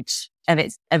fridge of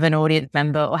an audience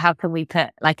member, or how can we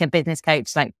put like a business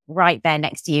coach like right there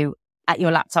next to you at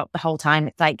your laptop the whole time?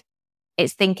 It's like,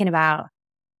 it's thinking about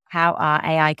how our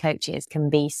AI coaches can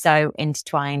be so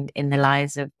intertwined in the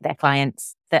lives of their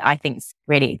clients that I think is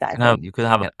really exciting. You could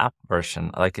have an app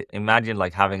version. Like imagine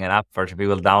like having an app version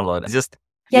people download. It's just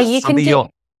Yeah, just you can something do.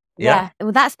 yeah.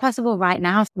 Well, that's possible right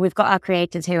now. We've got our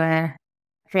creators who are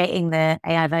creating the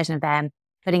AI version of them,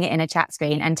 putting it in a chat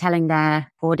screen and telling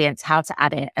their audience how to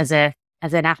add it as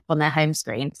an app on their home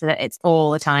screen so that it's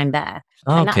all the time there.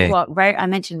 And that's Okay. what I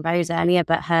mentioned Rose earlier,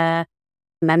 but her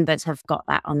members have got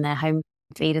that on their home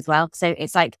feed as well. So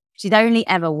it's like she's only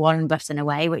ever one button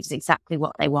away, which is exactly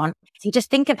what they want. So you just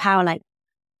think of how like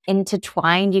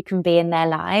intertwined you can be in their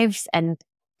lives. And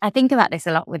I think about this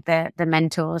a lot with the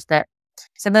mentors, that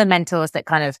some of the mentors that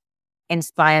kind of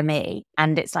inspire me.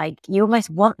 And it's like, you almost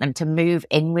want them to move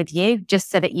in with you just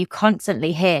so that you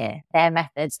constantly hear their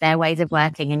methods, their ways of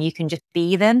working, and you can just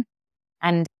be them.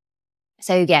 And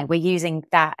so, yeah, we're using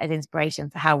that as inspiration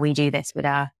for how we do this with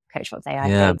our Coachvox AI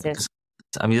creators.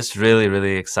 I'm just really,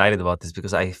 really excited about this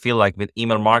because I feel like with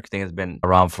email marketing has been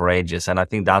around for ages. And I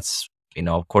think that's,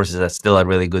 of course, is still a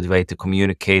really good way to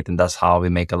communicate. And that's how we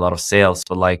make a lot of sales.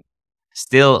 But like,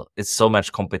 still, it's so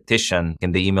much competition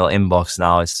in the email inbox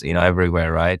now. It's,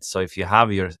 everywhere, right? So if you have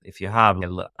a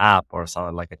little app or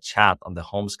something like a chat on the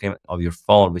home screen of your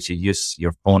phone, which you use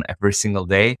your phone every single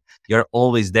day, you're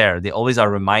always there. They always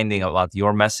are reminding about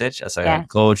your message as a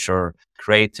coach or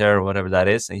creator or whatever that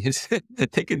is. And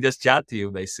they can just chat to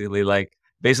you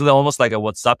basically almost like a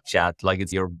WhatsApp chat, like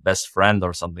it's your best friend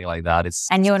or something like that.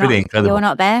 And you're pretty incredible. You're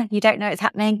not there. You don't know it's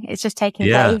happening. It's just taking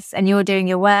place and you're doing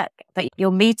your work, but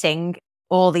you're meeting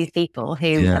all these people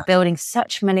who are building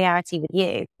such familiarity with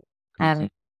you.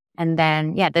 And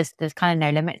then, there's kind of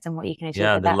no limits on what you can achieve.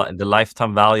 Yeah, the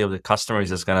lifetime value of the customer is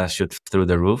just going to shoot through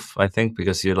the roof, I think,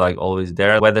 because you're like always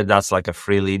there, whether that's like a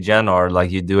free lead gen or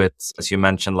like you do it, as you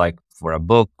mentioned, like for a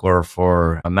book or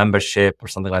for a membership or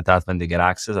something like that. When they get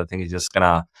access, I think it's just going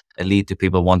to lead to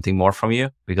people wanting more from you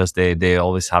because they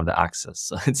always have the access.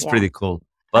 So it's pretty cool.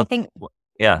 But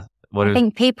I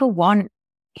think people want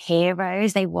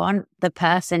heroes. They want the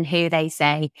person who they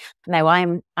say, no,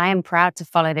 I am proud to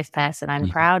follow this person. I'm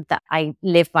proud that I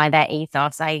live by their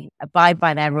ethos. I abide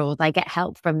by their rules. I get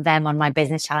help from them on my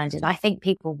business challenges. I think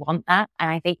people want that. And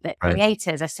I think that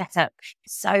creators are set up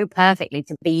so perfectly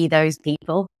to be those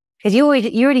people, because you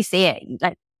already see it.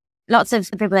 Like lots of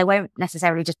people, they won't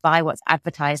necessarily just buy what's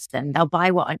advertised to them. They'll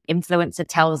buy what an influencer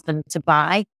tells them to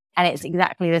buy. And it's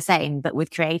exactly the same, but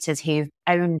with creators who've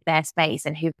owned their space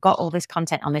and who've got all this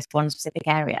content on this one specific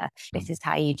area. This is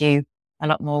how you do a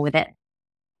lot more with it.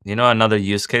 Another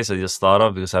use case I just thought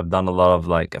of, because I've done a lot of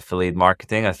like affiliate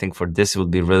marketing. I think for this, it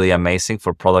would be really amazing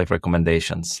for product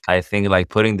recommendations. I think like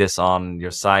putting this on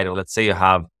your site, or let's say you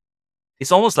have,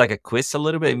 it's almost like a quiz a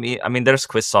little bit. I mean, there's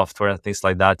quiz software and things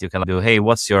like that. You can do, hey,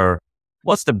 what's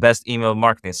the best email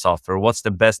marketing software? What's the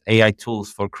best AI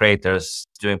tools for creators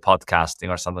doing podcasting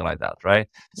or something like that, right?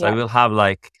 So I will have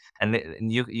like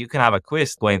And you can have a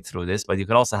quiz going through this, but you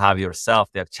can also have yourself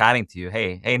there chatting to you.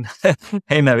 Hey, hey,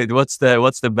 Navid, what's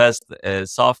the best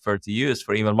software to use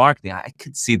for email marketing? I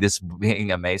could see this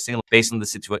being amazing based on the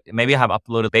situation. Maybe I have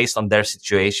uploaded based on their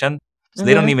situation, so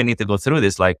they don't even need to go through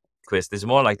this like quiz. It's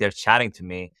more like they're chatting to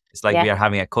me. It's like we are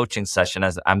having a coaching session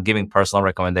as I'm giving personal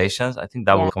recommendations. I think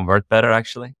that will convert better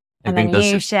actually. And then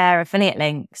you share affiliate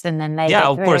links, and then they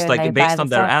of course, like based on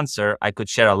their answer, I could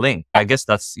share a link. I guess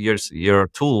that's your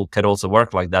tool could also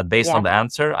work like that. Based on the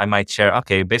answer, I might share.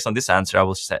 Okay, based on this answer, I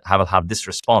will have this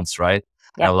response, right?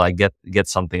 I will like get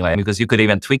something like, because you could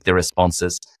even tweak the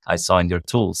responses I saw in your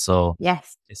tool. So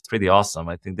it's pretty awesome.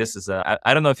 I think this is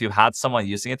I don't know if you've had someone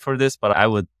using it for this, but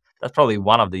that's probably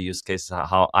one of the use cases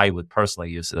how I would personally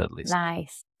use it at least.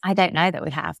 Nice. I don't know that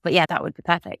we have, but yeah, that would be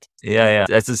perfect. Yeah.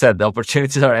 As I said, the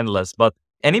opportunities are endless. But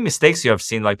any mistakes you have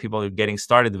seen, like people getting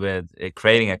started with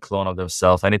creating a clone of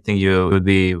themselves, anything you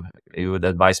would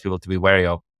advise people to be wary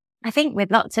of? I think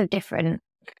with lots of different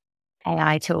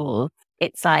AI tools,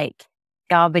 it's like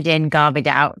garbage in, garbage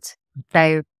out.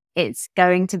 So it's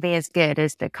going to be as good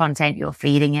as the content you're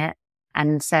feeding it.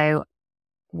 And so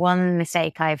one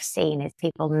mistake I've seen is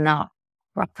people not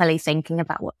properly thinking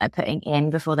about what they're putting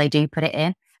in before they do put it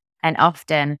in. And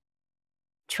often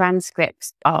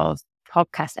transcripts of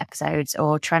podcast episodes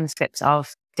or transcripts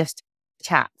of just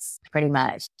chats pretty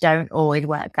much don't always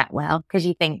work that well, because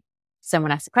you think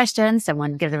someone asks a question,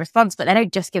 someone gives a response, but they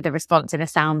don't just give the response in a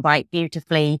soundbite,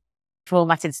 beautifully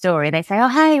formatted story. They say, oh,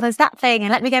 hey, there's that thing,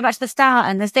 and let me go back to the start,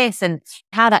 and there's this. And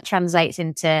how that translates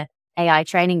into AI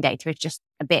training data is just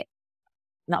a bit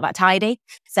not that tidy.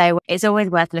 So it's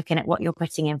always worth looking at what you're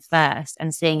putting in first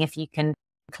and seeing if you can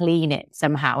clean it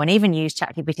somehow, and even use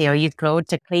ChatGPT or use Claude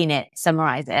to clean it,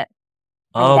 summarize it.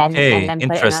 Okay,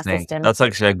 interesting. That's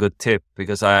actually a good tip,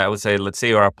 because I would say, let's say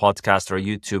you're a podcaster or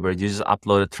YouTuber, you just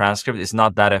upload a transcript. It's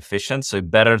not that efficient. So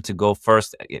better to go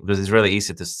first, because it's really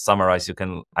easy to summarize.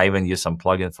 I even use some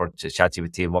plugin for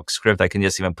ChatGPT Vox script. I can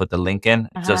just even put the link in.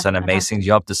 It's just an amazing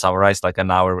job to summarize like an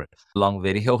hour long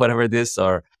video, whatever it is.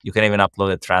 Or you can even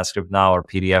upload a transcript now or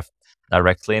PDF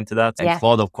directly into that. And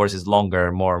Claude, of course, is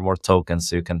longer, more tokens.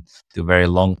 So you can do very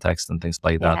long text and things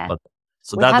like that. But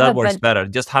so that works better.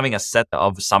 Just having a set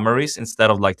of summaries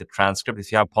instead of like the transcript.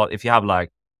 If you have like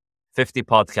 50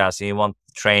 podcasts and you want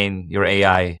to train your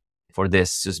AI for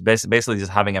this, just basically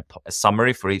just having a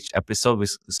summary for each episode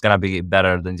is going to be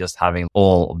better than just having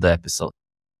all of the episodes.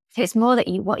 So it's more that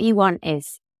what you want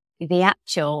is the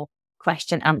actual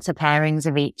question answer pairings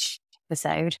of each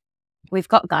episode. We've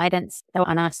got guidance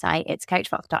on our site. It's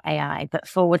coachvox.ai, but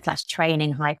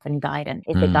 /training-guidance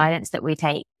is the guidance that we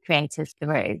take creators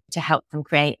through to help them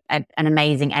create an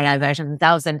amazing AI version of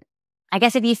themselves. And I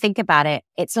guess if you think about it,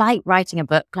 it's like writing a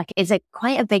book. Like, it's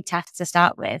quite a big task to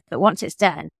start with, but once it's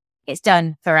done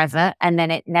forever, and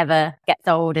then it never gets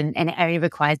old, and it only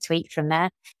requires tweaks from there.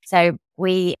 So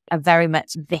we are very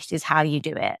much, this is how you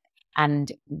do it.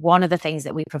 And one of the things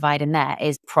that we provide in there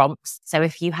is prompts. So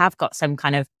if you have got some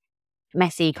kind of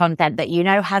messy content that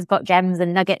has got gems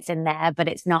and nuggets in there, but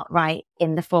it's not right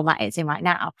in the format it's in right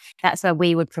now, that's where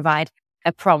we would provide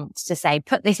a prompt to say,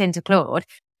 put this into Claude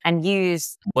and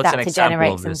use that to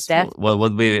generate some stuff. What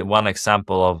would be one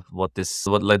example of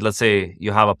let's say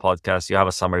you have a podcast, you have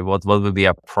a summary. What would be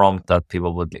a prompt that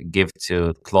people would give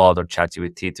to Claude or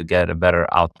ChatGPT to get a better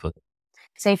output?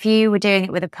 So if you were doing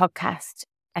it with a podcast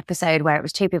episode where it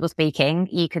was two people speaking,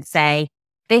 you could say,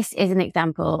 this is an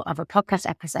example of a podcast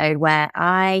episode where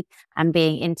I am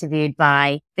being interviewed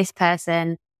by this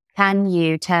person. Can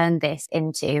you turn this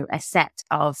into a set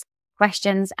of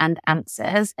questions and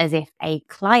answers as if a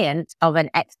client of an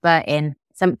expert in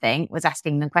something was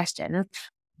asking them questions?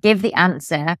 Give the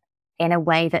answer in a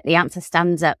way that the answer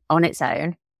stands up on its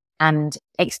own, and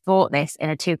export this in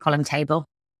a 2-column table.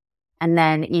 And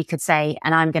then you could say,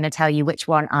 and I'm going to tell you which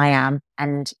one I am.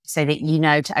 And so that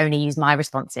to only use my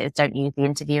responses, don't use the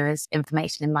interviewer's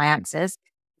information in my answers.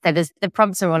 So the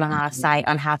prompts are all on our site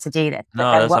on how to do this. No,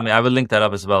 I will link that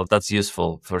up as well. That's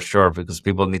useful for sure, because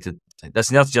people need to,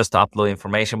 that's not just to upload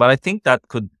information, but I think that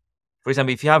could, for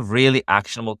example, if you have really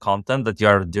actionable content that you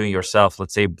are doing yourself,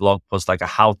 let's say blog post, like a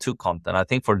how-to content, I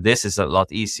think for this is a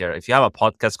lot easier. If you have a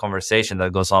podcast conversation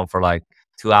that goes on for like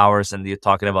 2 hours and you're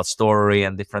talking about story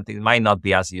and different things, it might not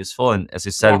be as useful. And as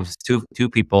you said, with two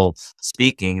people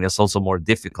speaking, it's also more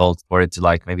difficult for it to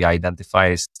like maybe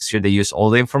identify, should they use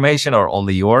all the information or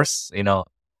only yours,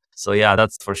 So yeah,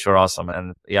 that's for sure awesome.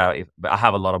 And I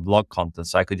have a lot of blog content,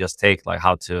 so I could just take like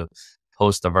how to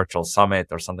host a virtual summit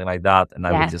or something like that. And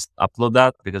I would just upload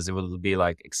that because it will be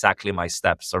like exactly my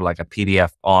steps or like a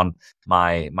PDF on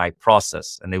my process.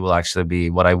 And it will actually be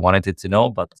what I wanted it to know.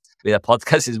 But with a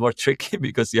podcast, it's more tricky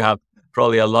because you have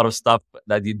probably a lot of stuff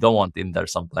that you don't want in there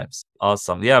sometimes.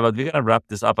 Awesome. Yeah, but we're going to wrap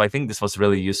this up. I think this was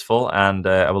really useful, and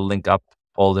I will link up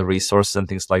all the resources and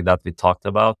things like that we talked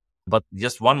about. But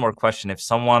just one more question. If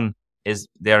someone is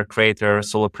their creator,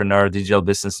 solopreneur, digital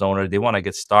business owner, they want to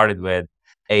get started with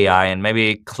AI and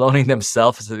maybe cloning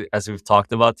themselves, as we've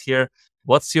talked about here,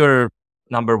 what's your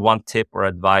number one tip or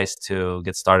advice to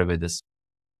get started with this?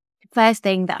 First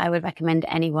thing that I would recommend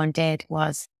anyone did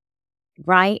was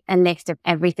write a list of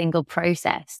every single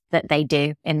process that they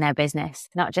do in their business,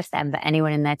 not just them, but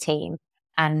anyone in their team,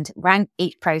 and rank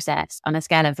each process on a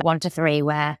scale of 1 to 3,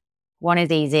 where 1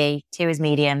 is easy, 2 is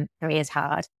medium, 3 is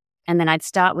hard. And then I'd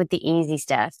start with the easy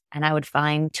stuff and I would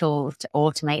find tools to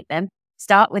automate them.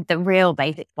 Start with the real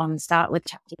basic ones, start with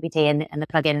ChatGPT and the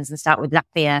plugins, and start with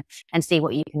Zapier and see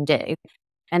what you can do.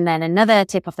 And then another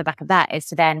tip off the back of that is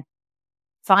to then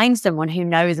find someone who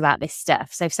knows about this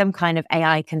stuff. So some kind of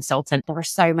AI consultant, there are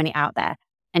so many out there,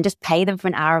 and just pay them for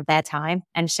an hour of their time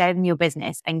and show them your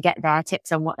business and get their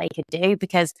tips on what they could do,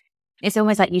 because it's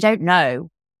almost like you don't know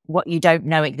what you don't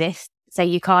know exists. So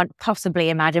you can't possibly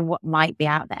imagine what might be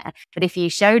out there. But if you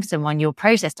showed someone your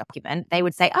process document, they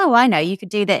would say, oh, I know, you could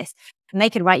do this. And they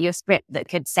could write you a script that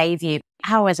could save you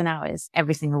hours and hours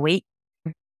every single week.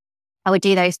 I would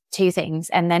do those 2 things.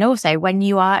 And then also, when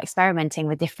you are experimenting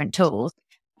with different tools,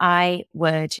 I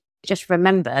would just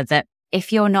remember that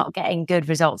if you're not getting good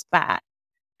results back,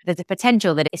 there's a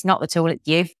potential that it's not the tool, it's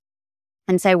you.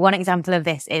 And so one example of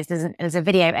this is there's a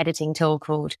video editing tool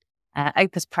called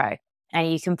Opus Pro,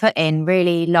 and you can put in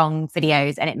really long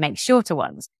videos and it makes shorter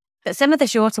ones. But some of the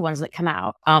shorter ones that come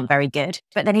out aren't very good.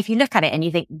 But then if you look at it and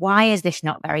you think, why is this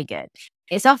not very good?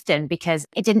 It's often because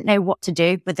it didn't know what to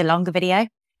do with the longer video.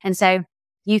 And so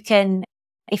you can,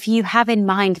 if you have in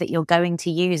mind that you're going to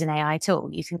use an AI tool,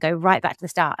 you can go right back to the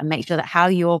start and make sure that how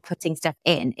you're putting stuff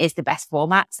in is the best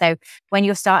format. So when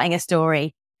you're starting a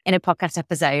story in a podcast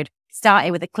episode, start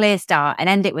it with a clear start and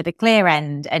end it with a clear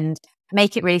end, and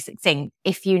make it really succinct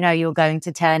if you know you're going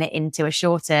to turn it into a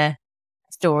shorter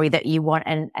story that you want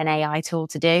an AI tool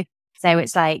to do. So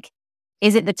it's like,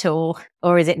 is it the tool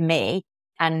or is it me?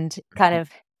 And kind of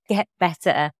get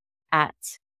better at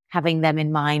having them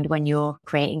in mind when you're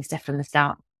creating stuff from the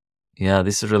start. Yeah,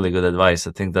 this is really good advice.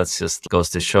 I think that's just goes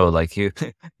to show, like you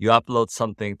upload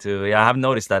something to, I have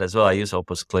noticed that as well. I use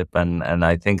Opus Clip, and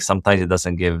I think sometimes it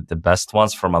doesn't give the best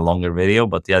ones from a longer video,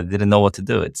 but I didn't know what to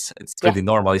do. It's pretty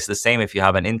normal. It's the same if you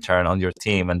have an intern on your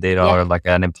team and they are like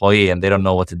an employee and they don't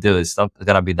know what to do. It's not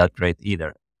gonna be that great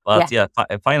either. But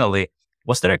finally,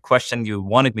 was there a question you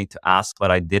wanted me to ask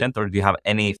but I didn't, or do you have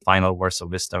any final words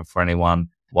of wisdom for anyone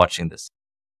watching this?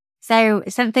 So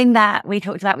something that we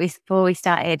talked about before we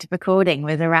started recording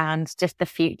was around just the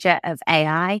future of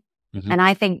AI. Mm-hmm. And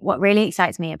I think what really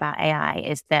excites me about AI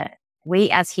is that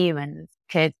we as humans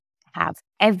could have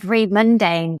every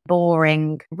mundane,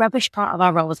 boring, rubbish part of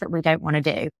our roles that we don't want to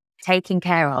do taken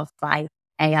care of by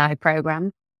AI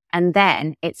program. And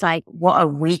then it's like, what are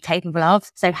we capable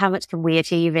of? So how much can we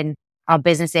achieve in our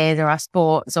businesses or our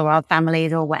sports or our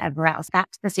families or whatever else?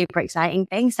 That's the super exciting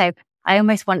thing. So I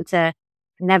almost want to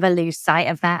never lose sight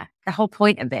of that. The whole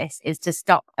point of this is to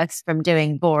stop us from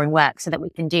doing boring work so that we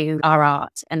can do our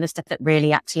art and the stuff that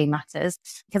really actually matters.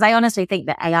 Because I honestly think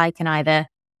that AI can either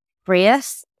free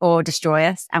us or destroy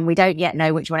us, and we don't yet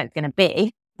know which one it's going to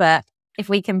be. But if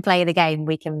we can play the game,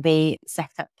 we can be set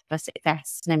up for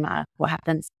success no matter what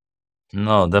happens.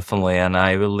 No, definitely. And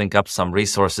I will link up some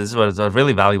resources. It was a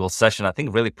really valuable session. I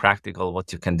think really practical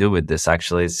what you can do with this.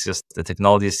 Actually, it's just the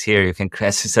technology is here. You can,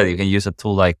 as you said, you can use a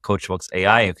tool like Coachvox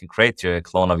AI. You can create your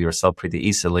clone of yourself pretty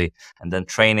easily and then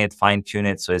train it, fine tune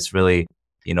it. So it's really,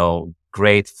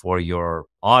 great for your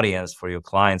audience, for your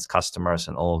clients, customers,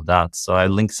 and all of that. So I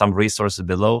linked some resources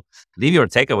below. Leave your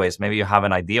takeaways. Maybe you have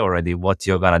an idea already what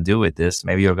you're going to do with this.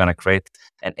 Maybe you're going to create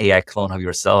an AI clone of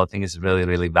yourself. I think it's really,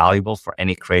 really valuable for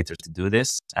any creator to do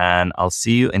this. And I'll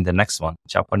see you in the next one.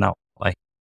 Ciao for now.